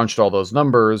crunched all those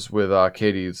numbers with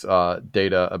Katie's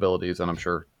data abilities, and I'm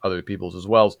sure other people's as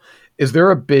well. Is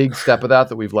there a big step of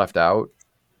that we've left out?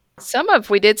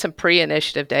 We did some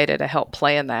pre-initiative data to help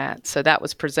plan that. So that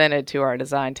was presented to our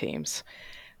design teams.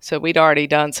 So we'd already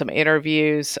done some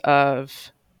interviews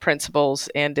of principals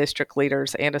and district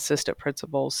leaders and assistant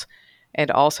principals, and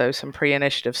also some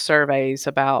pre-initiative surveys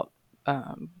about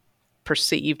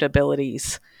perceived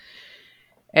abilities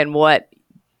and what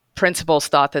principals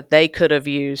thought that they could have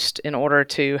used in order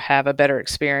to have a better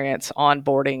experience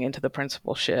onboarding into the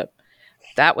principalship.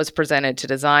 That was presented to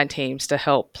design teams to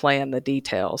help plan the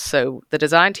details. So the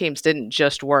design teams didn't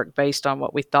just work based on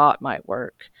what we thought might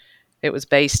work. It was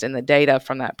based in the data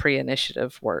from that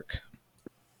pre-initiative work.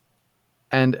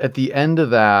 And at the end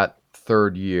of that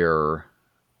 3rd year,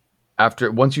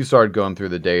 once you started going through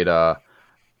the data,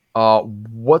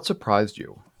 what surprised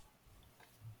you?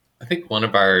 I think one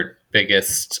of our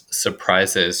biggest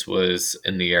surprises was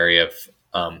in the area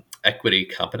of equity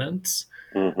competence.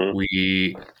 Mm-hmm.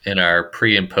 We, in our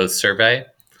pre and post survey,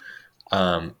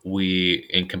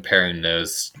 in comparing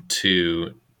those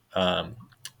two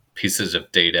pieces of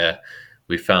data,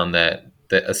 we found that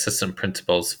the assistant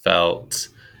principals felt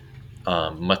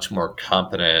much more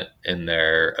competent in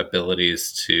their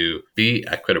abilities to be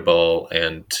equitable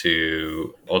and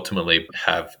to ultimately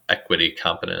have equity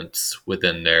competence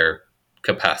within their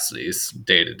capacities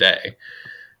day to day.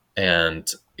 And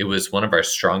it was one of our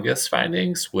strongest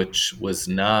findings, which was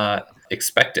not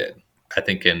expected. I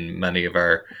think in many of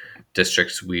our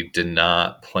districts, we did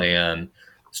not plan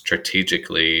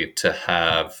strategically to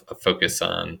have a focus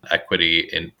on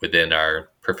equity within our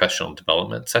professional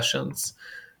development sessions.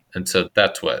 And so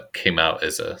that's what came out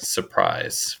as a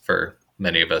surprise for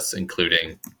many of us,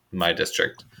 including my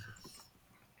district.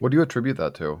 What do you attribute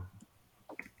that to?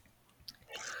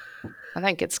 I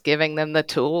think it's giving them the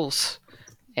tools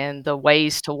and the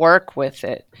ways to work with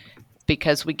it,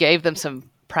 because we gave them some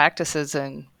practices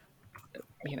and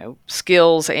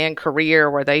skills and career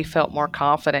where they felt more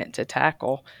confident to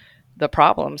tackle the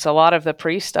problems. A lot of the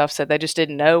pre-stuff said they just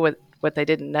didn't know what they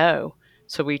didn't know.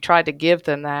 So we tried to give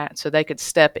them that so they could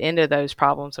step into those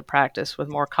problems of practice with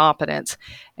more competence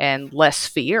and less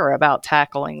fear about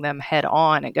tackling them head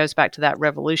on. It goes back to that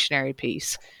revolutionary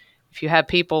piece. If you have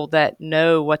people that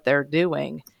know what they're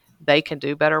doing, they can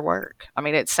do better work. I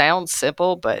mean, it sounds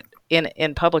simple, but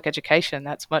in public education,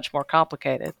 that's much more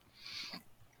complicated.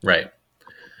 Right.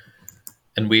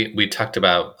 And we talked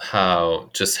about how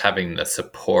just having the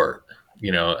support,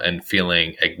 and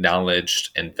feeling acknowledged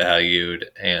and valued,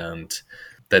 and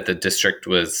that the district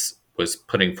was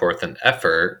putting forth an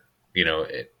effort.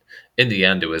 In the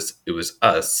end, it was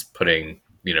us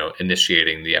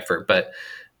initiating the effort, but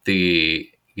the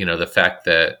fact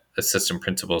that assistant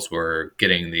principals were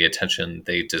getting the attention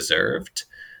they deserved,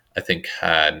 I think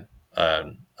had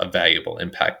a valuable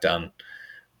impact on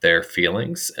their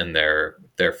feelings and their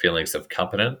feelings of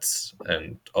competence,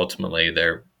 and ultimately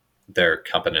their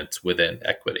competence within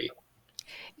equity.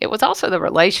 It was also the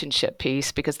relationship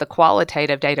piece, because the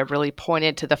qualitative data really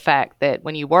pointed to the fact that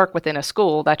when you work within a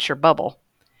school, that's your bubble.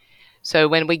 So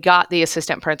when we got the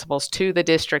assistant principals to the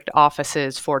district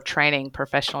offices for training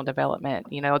professional development,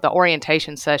 the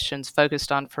orientation sessions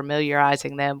focused on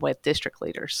familiarizing them with district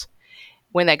leaders.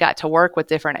 When they got to work with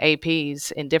different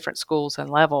APs in different schools and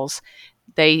levels,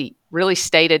 they really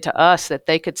stated to us that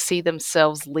they could see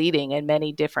themselves leading in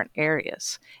many different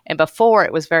areas. And before,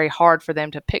 it was very hard for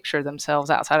them to picture themselves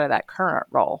outside of that current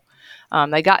role.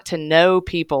 They got to know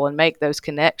people and make those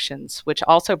connections, which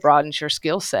also broadens your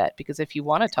skill set, because if you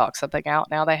want to talk something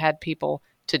out, now they had people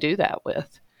to do that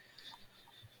with.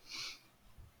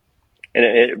 And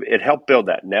it helped build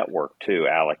that network too,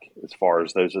 Alec, as far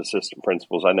as those assistant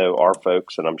principals. I know our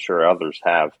folks, and I'm sure others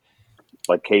have,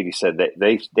 like Katie said,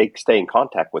 they stay in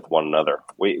contact with one another.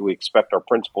 We expect our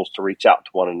principals to reach out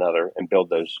to one another and build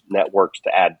those networks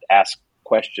to ask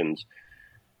questions.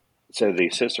 So the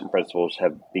assistant principals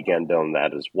have begun doing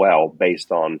that as well, based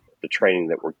on the training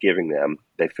that we're giving them.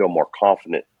 They feel more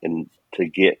confident to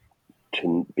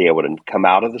be able to come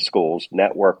out of the schools,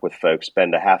 network with folks,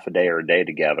 spend a half a day or a day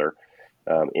together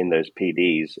in those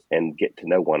PDs and get to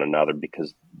know one another,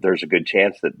 because there's a good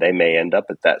chance that they may end up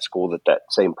at that school that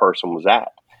same person was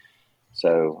at.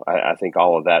 So I think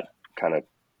all of that kind of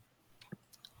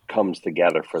comes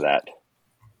together for that.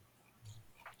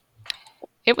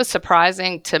 It was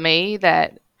surprising to me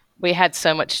that we had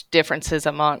so much differences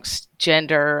amongst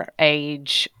gender,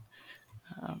 age.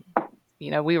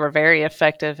 We were very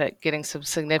effective at getting some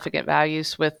significant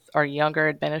values with our younger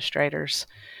administrators,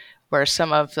 where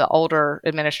some of the older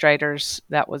administrators,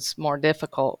 that was more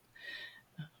difficult.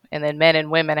 And then men and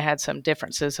women had some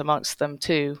differences amongst them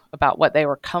too about what they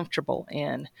were comfortable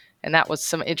in. And that was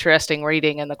some interesting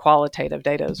reading in the qualitative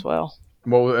data as well.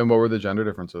 What were the gender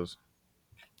differences?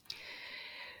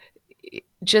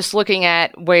 Just looking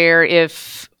at where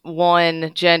if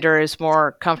one gender is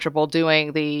more comfortable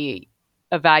doing the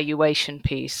evaluation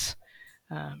piece,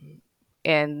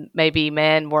 and maybe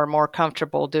men were more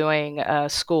comfortable doing a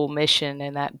school mission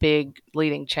and that big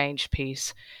leading change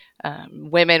piece.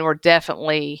 Women were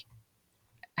definitely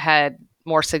had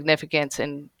more significance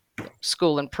in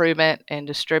school improvement and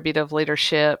distributive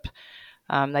leadership.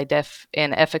 In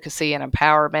efficacy and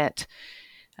empowerment.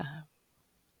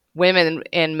 Women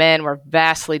and men were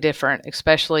vastly different,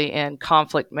 especially in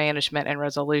conflict management and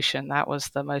resolution. That was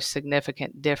the most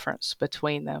significant difference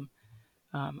between them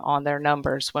on their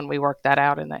numbers when we worked that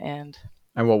out in the end.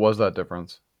 And what was that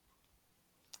difference?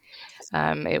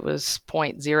 It was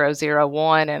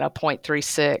 0.001 and a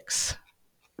 0.36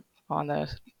 on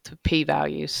the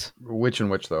p-values. Which and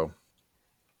which, though?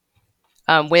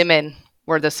 Women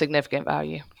were the significant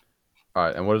value. All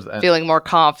right, and what is that? Feeling more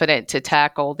confident to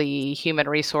tackle the human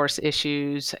resource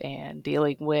issues and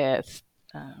dealing with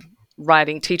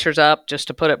writing teachers up, just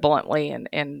to put it bluntly,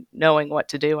 and knowing what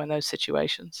to do in those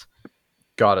situations.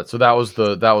 Got it. So that was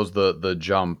the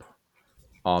jump.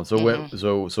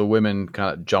 So women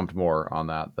kind of jumped more on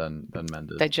that than men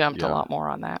did. They jumped a lot more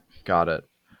on that. Got it.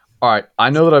 All right.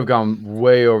 I know that I've gone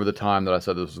way over the time that I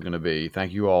said this was going to be.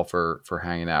 Thank you all for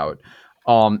hanging out.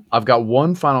 I've got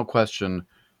one final question,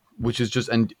 which is just,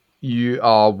 and you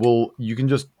can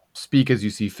just speak as you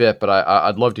see fit, but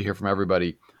I'd love to hear from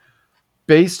everybody.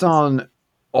 Based on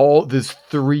all this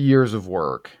 3 years of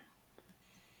work,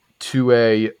 to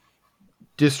a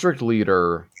district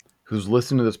leader who's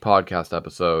listening to this podcast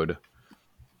episode,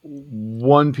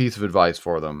 one piece of advice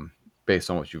for them based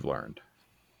on what you've learned.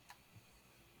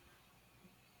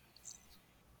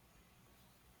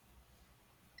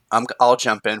 I'll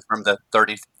jump in from the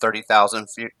 30,000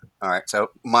 feet. All right. So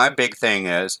my big thing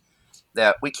is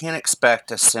that we can't expect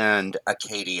to send a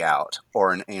Katie out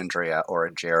or an Andrea or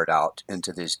a Jared out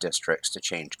into these districts to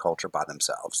change culture by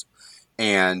themselves.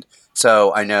 And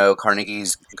so I know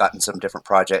Carnegie's gotten some different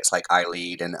projects like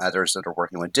iLead and others that are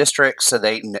working with districts, so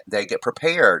they get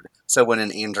prepared. So when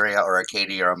an Andrea or a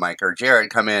Katie or a Mike or Jared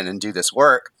come in and do this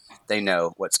work, they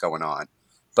know what's going on.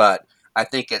 But I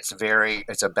think it's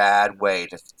a bad way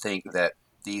to think that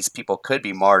these people could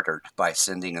be martyred by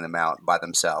sending them out by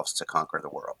themselves to conquer the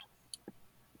world.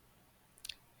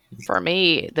 For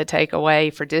me, the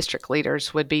takeaway for district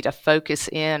leaders would be to focus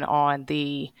in on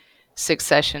the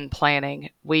succession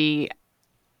planning. We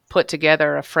put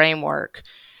together a framework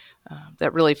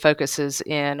that really focuses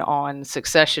in on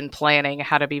succession planning,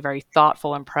 how to be very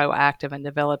thoughtful and proactive in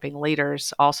developing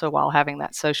leaders, also while having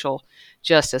that social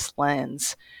justice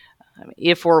lens.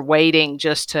 If we're waiting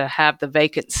just to have the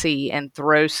vacancy and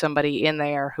throw somebody in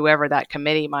there, whoever that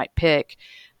committee might pick,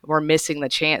 we're missing the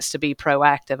chance to be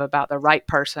proactive about the right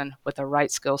person with the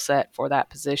right skill set for that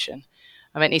position.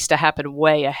 It needs to happen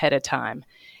way ahead of time.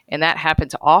 And that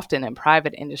happens often in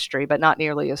private industry, but not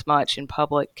nearly as much in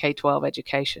public K-12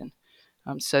 education.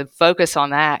 So focus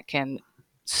on that can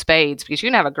spades, because you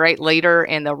can have a great leader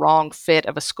in the wrong fit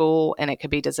of a school and it could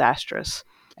be disastrous,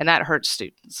 and that hurts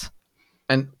students.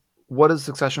 And what is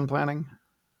succession planning?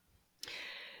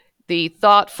 The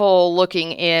thoughtful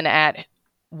looking in at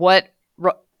what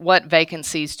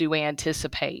vacancies do we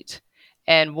anticipate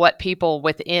and what people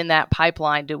within that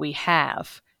pipeline do we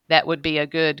have that would be a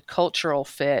good cultural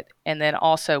fit, and then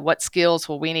also what skills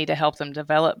will we need to help them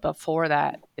develop before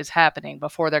that is happening,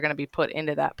 before they're going to be put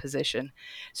into that position.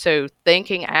 So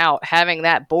thinking out, having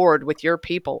that board with your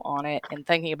people on it and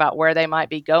thinking about where they might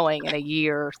be going in a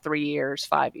year, 3 years,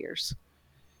 5 years.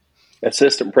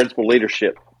 Assistant principal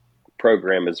leadership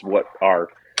program is what our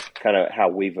kind of how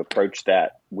we've approached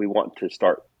that. We want to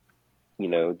start,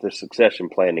 the succession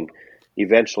planning.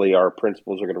 Eventually our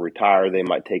principals are going to retire. They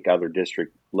might take other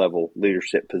district level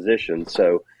leadership positions.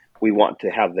 So we want to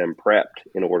have them prepped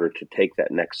in order to take that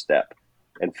next step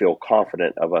and feel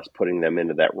confident of us putting them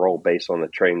into that role based on the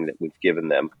training that we've given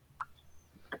them.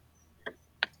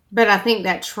 But I think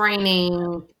that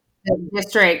training that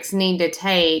districts need to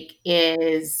take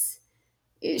it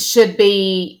should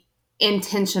be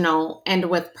intentional and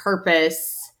with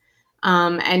purpose,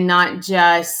 and not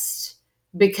just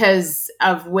because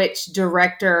of which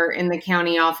director in the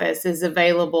county office is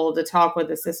available to talk with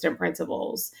assistant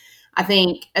principals. I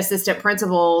think assistant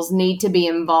principals need to be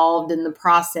involved in the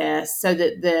process so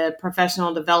that the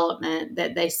professional development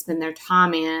that they spend their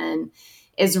time in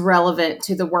is relevant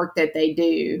to the work that they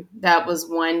do. That was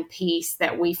one piece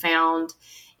that we found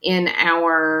in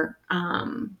our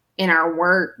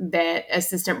work, that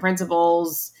assistant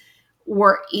principals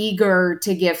were eager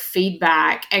to give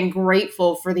feedback and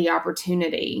grateful for the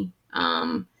opportunity.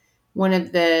 One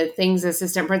of the things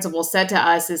assistant principals said to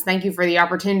us is, thank you for the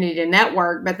opportunity to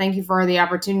network, but thank you for the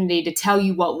opportunity to tell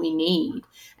you what we need,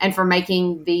 and for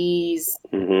making these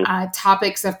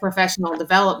topics of professional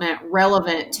development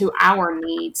relevant to our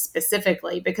needs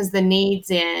specifically, because the needs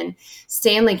in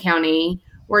Stanley County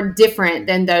were different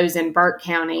than those in Burke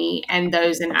County and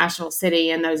those in Asheville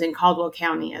City and those in Caldwell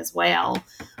County as well.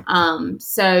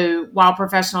 So while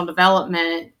professional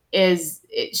development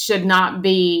it should not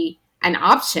be an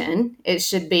option, it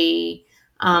should be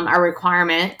a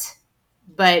requirement,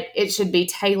 but it should be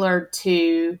tailored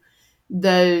to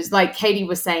those, like Katie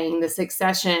was saying, the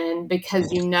succession, because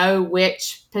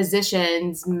which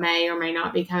positions may or may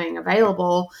not be coming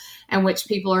available and which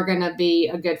people are going to be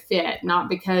a good fit, not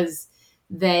because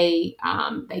they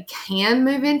can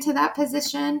move into that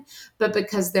position, but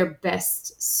because they're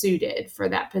best suited for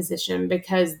that position.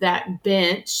 Because that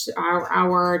bench,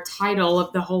 our title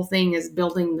of the whole thing is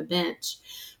building the bench,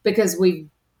 because we've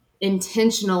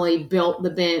intentionally built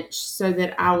the bench so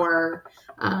that our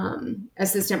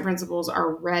assistant principals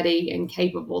are ready and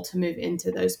capable to move into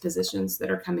those positions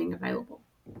that are coming available.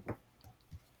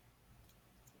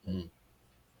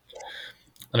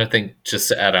 And I think, just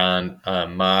to add on,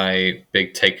 my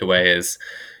big takeaway is,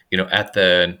 at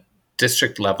the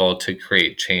district level, to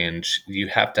create change, you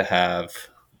have to have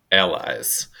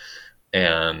allies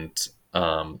and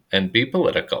be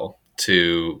political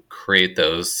to create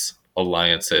those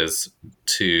alliances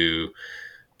to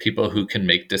people who can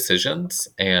make decisions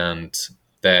and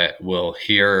that will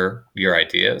hear your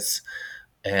ideas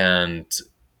and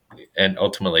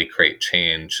ultimately create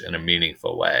change in a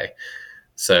meaningful way.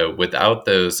 So without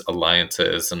those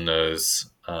alliances and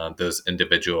those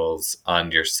individuals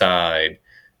on your side,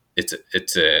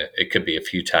 it could be a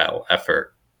futile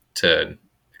effort to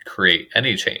create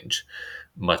any change,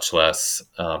 much less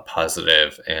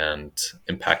positive and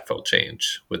impactful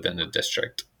change within a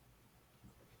district.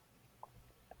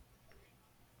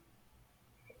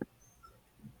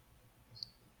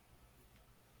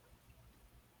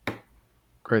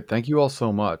 Great. Thank you all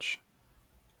so much.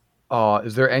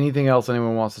 Is there anything else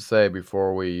anyone wants to say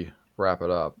before we wrap it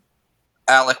up?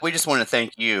 Alec, we just want to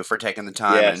thank you for taking the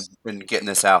time and getting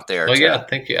this out there to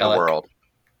thank you, the Alec. world.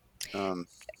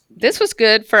 This was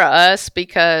good for us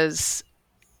because,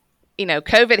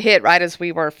 COVID hit right as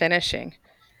we were finishing.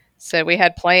 So we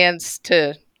had plans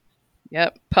to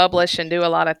publish and do a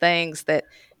lot of things that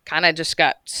kind of just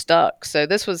got stuck. So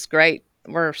this was great.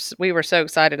 We were so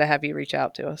excited to have you reach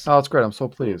out to us. Oh, that's great. I'm so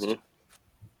pleased.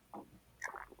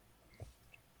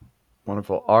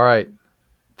 Wonderful. All right.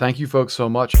 Thank you folks so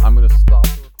much. I'm going to stop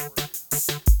the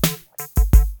recording.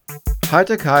 High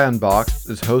Tech High Unboxed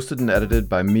is hosted and edited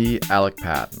by me, Alec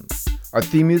Patton. Our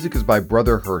theme music is by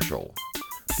Brother Herschel.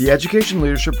 The Education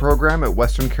Leadership Program at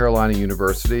Western Carolina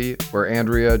University, where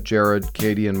Andrea, Jared,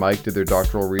 Katie, and Mike did their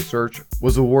doctoral research,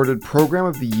 was awarded Program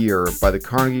of the Year by the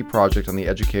Carnegie Project on the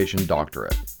Education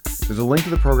Doctorate. There's a link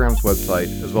to the program's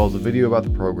website, as well as a video about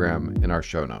the program, in our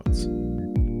show notes.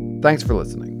 Thanks for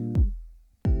listening.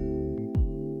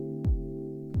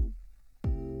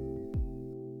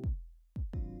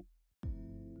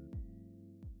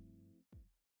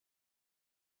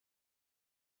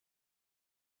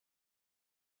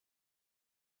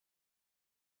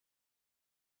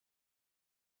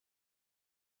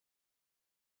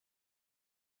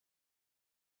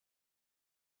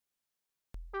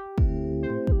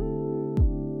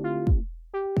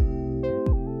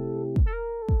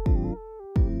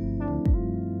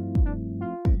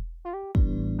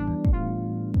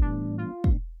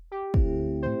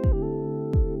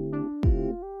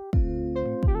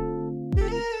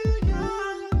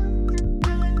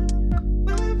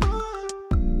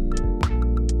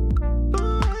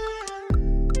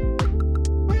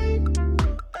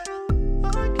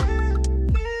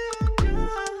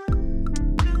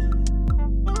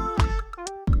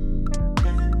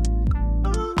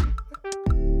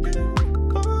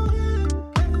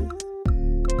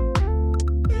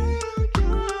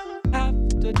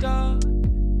 After dark,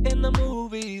 in the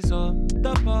movies or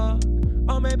the park,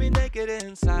 or maybe naked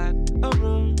inside a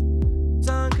room,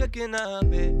 sun cooking up,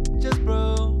 it just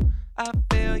brew. I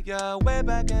feel you way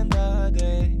back in the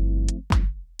day.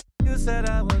 You said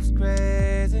I was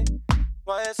crazy.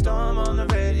 Quiet storm on the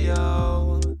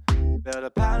radio, build a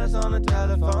palace on the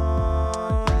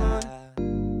telephone.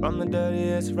 From the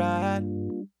dirtiest ride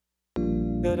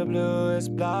to the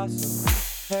bluest blossom.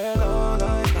 Hair long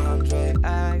like Andre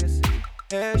Agassi,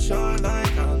 hair short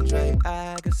like Andre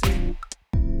Agassi.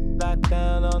 Back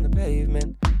down on the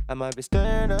pavement, I might be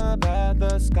staring up at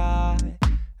the sky,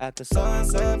 at the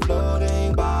sunset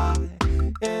floating by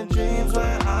in dreams.